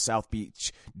now, South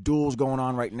Beach duels going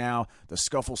on right now. The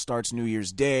Scuffle starts New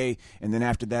Year's Day, and then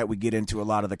after that we get into a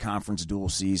lot of the conference duel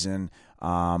season.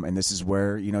 And this is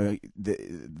where you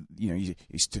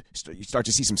start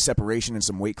to see some separation in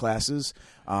some weight classes.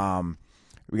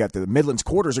 We got the Midlands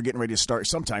quarters are getting ready to start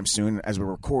sometime soon as we're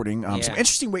recording. Some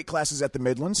interesting weight classes at the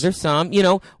Midlands. There's some,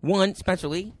 one, Spencer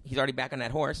Lee, he's already back on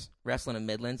that horse, wrestling in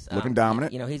Midlands. Looking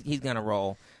dominant. He's going to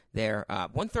roll there.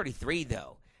 133,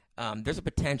 though, there's a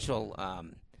potential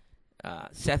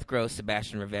Seth Gross,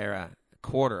 Sebastian Rivera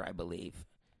quarter, I believe.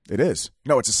 It is.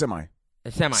 No, it's a semi.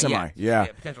 A semi, yeah.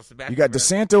 Potential Sebastian You got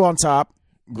Rivera. DeSanto on top.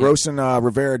 Gross and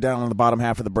Rivera down on the bottom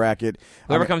half of the bracket.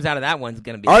 Whoever comes out of that one's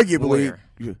going to be arguably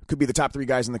could be the top three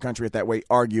guys in the country at that weight.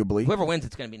 Arguably, whoever wins,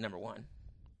 it's going to be number one.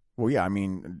 Well, yeah, I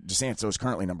mean DeSanto is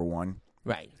currently number one.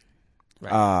 Right.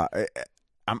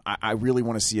 I really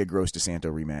want to see a Gross DeSanto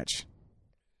rematch.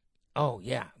 Oh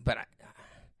yeah, but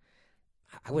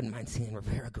I wouldn't mind seeing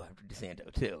Rivera go after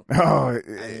DeSanto too. Oh,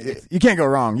 you can't go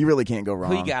wrong. You really can't go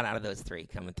wrong. Who you got out of those three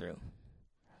coming through?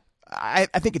 I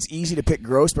think it's easy to pick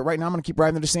Gross, but right now I'm going to keep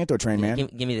riding the DeSanto train, man.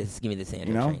 Give me the Santo train. Give me the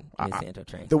Santo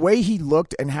train. The way he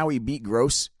looked and how he beat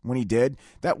Gross when he did,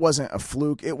 that wasn't a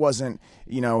fluke. It wasn't,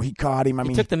 he caught him.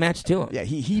 He took the match to him. Yeah,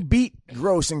 he beat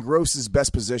Gross in Gross's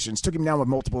best positions, took him down with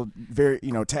multiple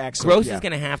attacks. Gross is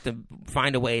going to have to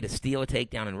find a way to steal a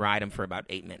takedown and ride him for about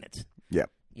 8 minutes. Yeah.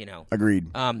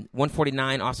 Agreed.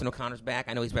 149, Austin O'Connor's back.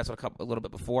 I know he's wrestled a little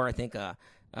bit before. I think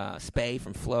Spay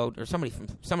from Flow, or somebody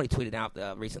tweeted out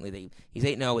recently that he's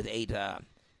 8-0 with 8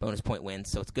 bonus point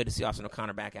wins. So it's good to see Austin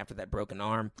O'Connor back after that broken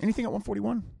arm. Anything at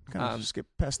 141? Kind of skip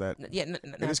past that. Yeah,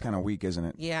 it is kind of weak, isn't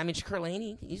it? Yeah, I mean Shakur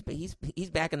Laney, he's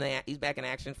back in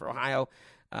action for Ohio.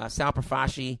 Sal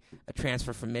Profaci, a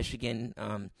transfer from Michigan.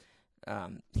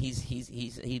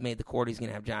 He made the quarter. He's going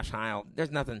to have Josh Heil.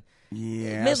 There's nothing.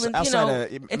 Yeah, Midland, until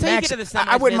Max, you get to the semis,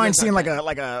 I wouldn't mind seeing like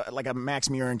a Max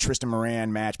Muir and Tristan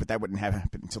Moran match, but that wouldn't happen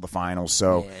until the finals.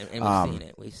 So, and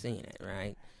we've seen it,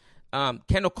 right?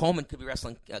 Kendall Coleman could be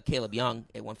wrestling Caleb Young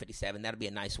at 157. That'd be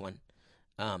a nice one.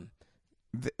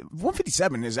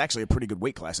 157 is actually a pretty good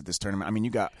weight class at this tournament. I mean,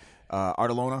 you got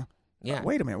Artelona. Yeah.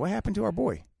 Wait a minute, what happened to our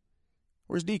boy?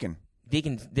 Where's Deacon?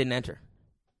 Deacon didn't enter.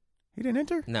 He didn't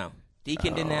enter? No.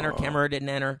 Deacon didn't enter. Kemmerer didn't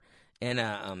enter. And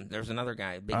there was another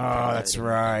guy. That's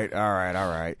right. All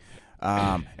right.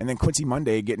 And then Quincy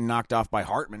Monday getting knocked off by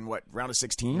Hartman, round of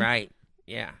 16? Right.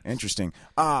 Yeah. Interesting.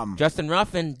 Justin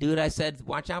Ruffin, dude I said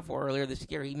watch out for earlier this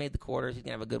year. He made the quarters. He's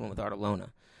going to have a good one with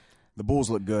Artelona. The Bulls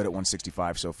look good at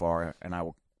 165 so far, and I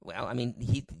will. Well, I mean,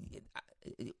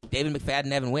 David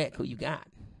McFadden, Evan Wick, who you got?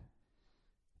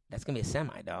 That's going to be a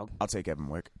semi, dog. I'll take Evan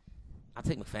Wick. I'll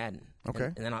take McFadden.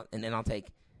 Okay. And then I'll take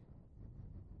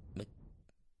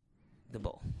the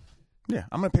Bull. Yeah,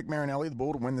 I'm going to pick Marinelli, the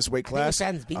Bull, to win this weight class.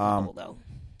 I think McFadden's beating the Bull, though.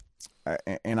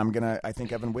 And I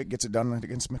think Evan Wick gets it done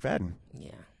against McFadden.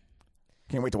 Yeah.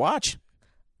 Can't wait to watch.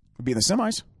 We'll be in the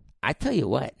semis. I tell you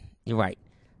what, you're right.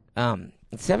 At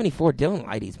 74, Dylan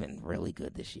Lighty's been really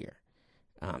good this year.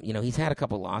 He's had a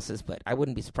couple losses, but I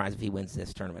wouldn't be surprised if he wins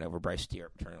this tournament over Bryce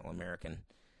Stewart, Eternal American.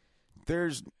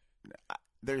 There's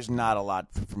not a lot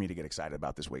for me to get excited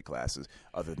about this weight classes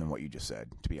other than what you just said,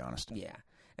 to be honest. Yeah.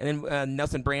 And then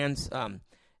Nelson Brands,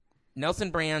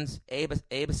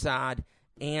 Abe Assad,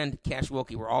 and Cash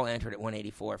Wilkie were all entered at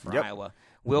 184 for Iowa.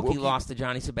 Wilkie lost to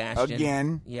Johnny Sebastian.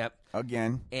 Again. Yep.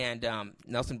 Again. And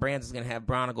Nelson Brands is going to have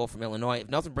Bronigal from Illinois. If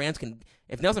Nelson Brands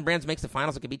makes the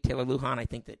finals, it could beat Taylor Lujan. I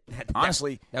think that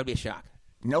honestly that would be a shock.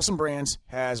 Nelson Brands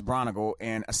has Bronigal,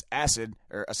 and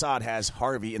Assad has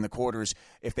Harvey in the quarters.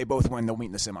 If they both win, they'll meet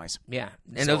in the semis. Yeah,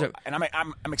 and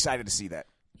I'm excited to see that.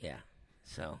 Yeah.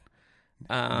 So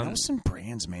Nelson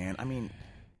Brands, man. I mean,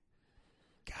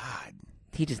 God,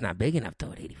 he's just not big enough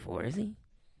though at 84, is he?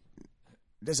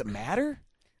 Does it matter?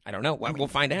 I don't know. We'll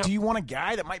find out. Do you want a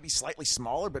guy that might be slightly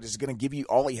smaller but is going to give you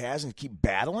all he has and keep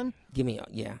battling?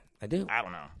 Yeah, I do. I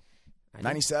don't know.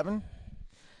 97?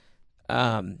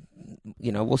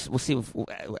 We'll see if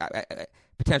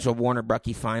potential Warner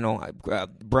Bucky final.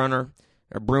 Brunner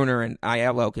and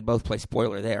Aiello could both play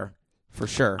spoiler there for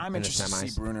sure. I'm interested to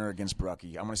see Brunner against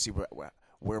Bucky. I want to see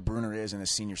where Brunner is in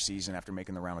his senior season after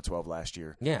making the round of 12 last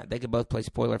year. Yeah, they could both play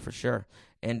spoiler for sure.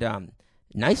 And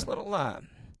nice little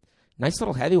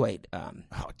heavyweight.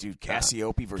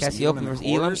 Cassiope versus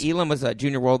Elam. Elam was a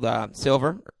junior world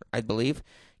silver, I believe.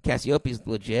 Cassiope's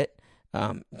legit.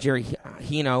 Jerry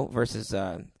Hino versus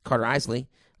Carter Isley.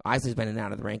 Isley's been in and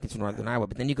out of the rankings from Northern Iowa.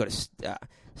 But then you go to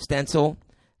Stencil.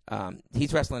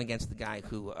 He's wrestling against the guy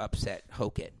who upset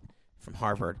Hokett from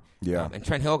Harvard. Yeah. And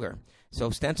Trent Hilger. So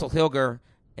Stencil, Hilger,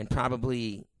 and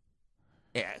probably,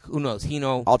 who knows,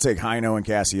 Hino. I'll take Hino and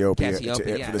Cassiope for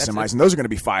the semis. And those are going to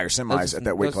be fire semis at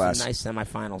that weight class. Some nice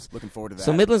semifinals. Looking forward to that.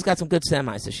 So Midland's got some good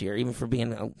semis this year, even for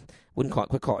being wouldn't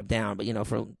call it down, but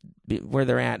for where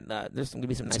they're at, there's going to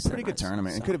be some nice. It's a pretty semis, good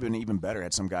tournament. So. It could have been even better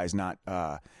had some guys not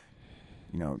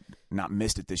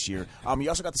missed it this year. You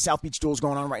also got the South Beach duels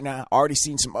going on right now. Already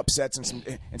seen some upsets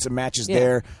and some matches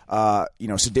there.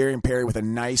 Sedarian Perry with a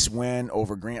nice win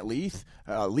over Grant Leith.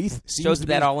 Leith seems to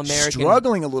be that All-American.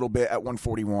 Struggling a little bit at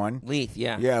 141. Leith,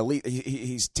 yeah. Yeah, Leith,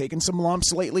 he's taken some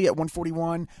lumps lately at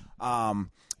 141. I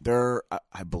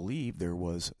believe there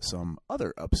was some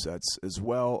other upsets as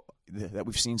well that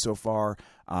we've seen so far.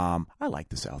 I like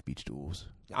the South Beach duels.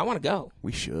 I want to go.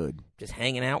 We should. Just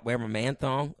hanging out, wear my man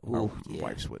thong. Our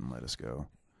wives wouldn't let us go.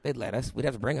 They'd let us. We'd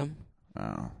have to bring them.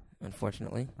 Oh.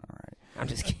 Unfortunately. All right. I'm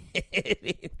just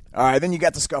kidding. All right, then you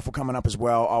got the Scuffle coming up as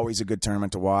well. Always a good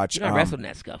tournament to watch. I wrestled in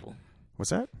that Scuffle. What's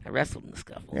that? I wrestled in the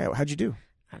Scuffle. Yeah, how'd you do?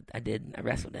 I did. I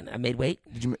wrestled in it. I made weight.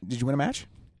 Did you win a match?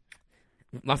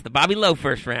 Lost to Bobby Lowe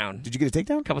first round. Did you get a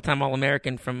takedown? Couple-time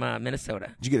All-American from Minnesota.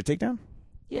 Did you get a takedown?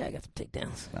 Yeah, I got some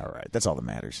takedowns. All right. That's all that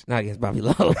matters. Not against Bobby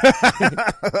Lowe.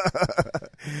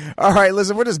 All right.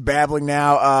 Listen, we're just babbling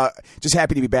now. Just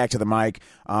happy to be back to the mic.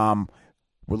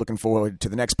 We're looking forward to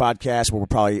the next podcast where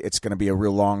it's going to be a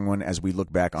real long one as we look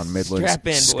back on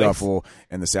Midland's scuffle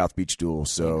and the South Beach duel.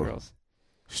 So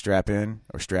strap in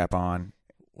or strap on.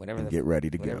 Get ready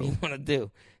to whatever go. You want to do.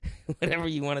 Whatever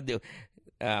you want to do.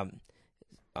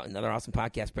 Another awesome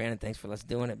podcast, Brandon. Thanks for let's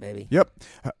doing it, baby. Yep.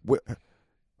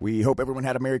 We hope everyone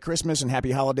had a Merry Christmas and Happy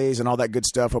Holidays and all that good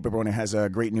stuff. Hope everyone has a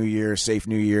great New Year, safe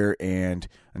New Year, and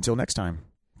until next time,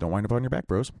 don't wind up on your back,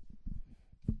 bros.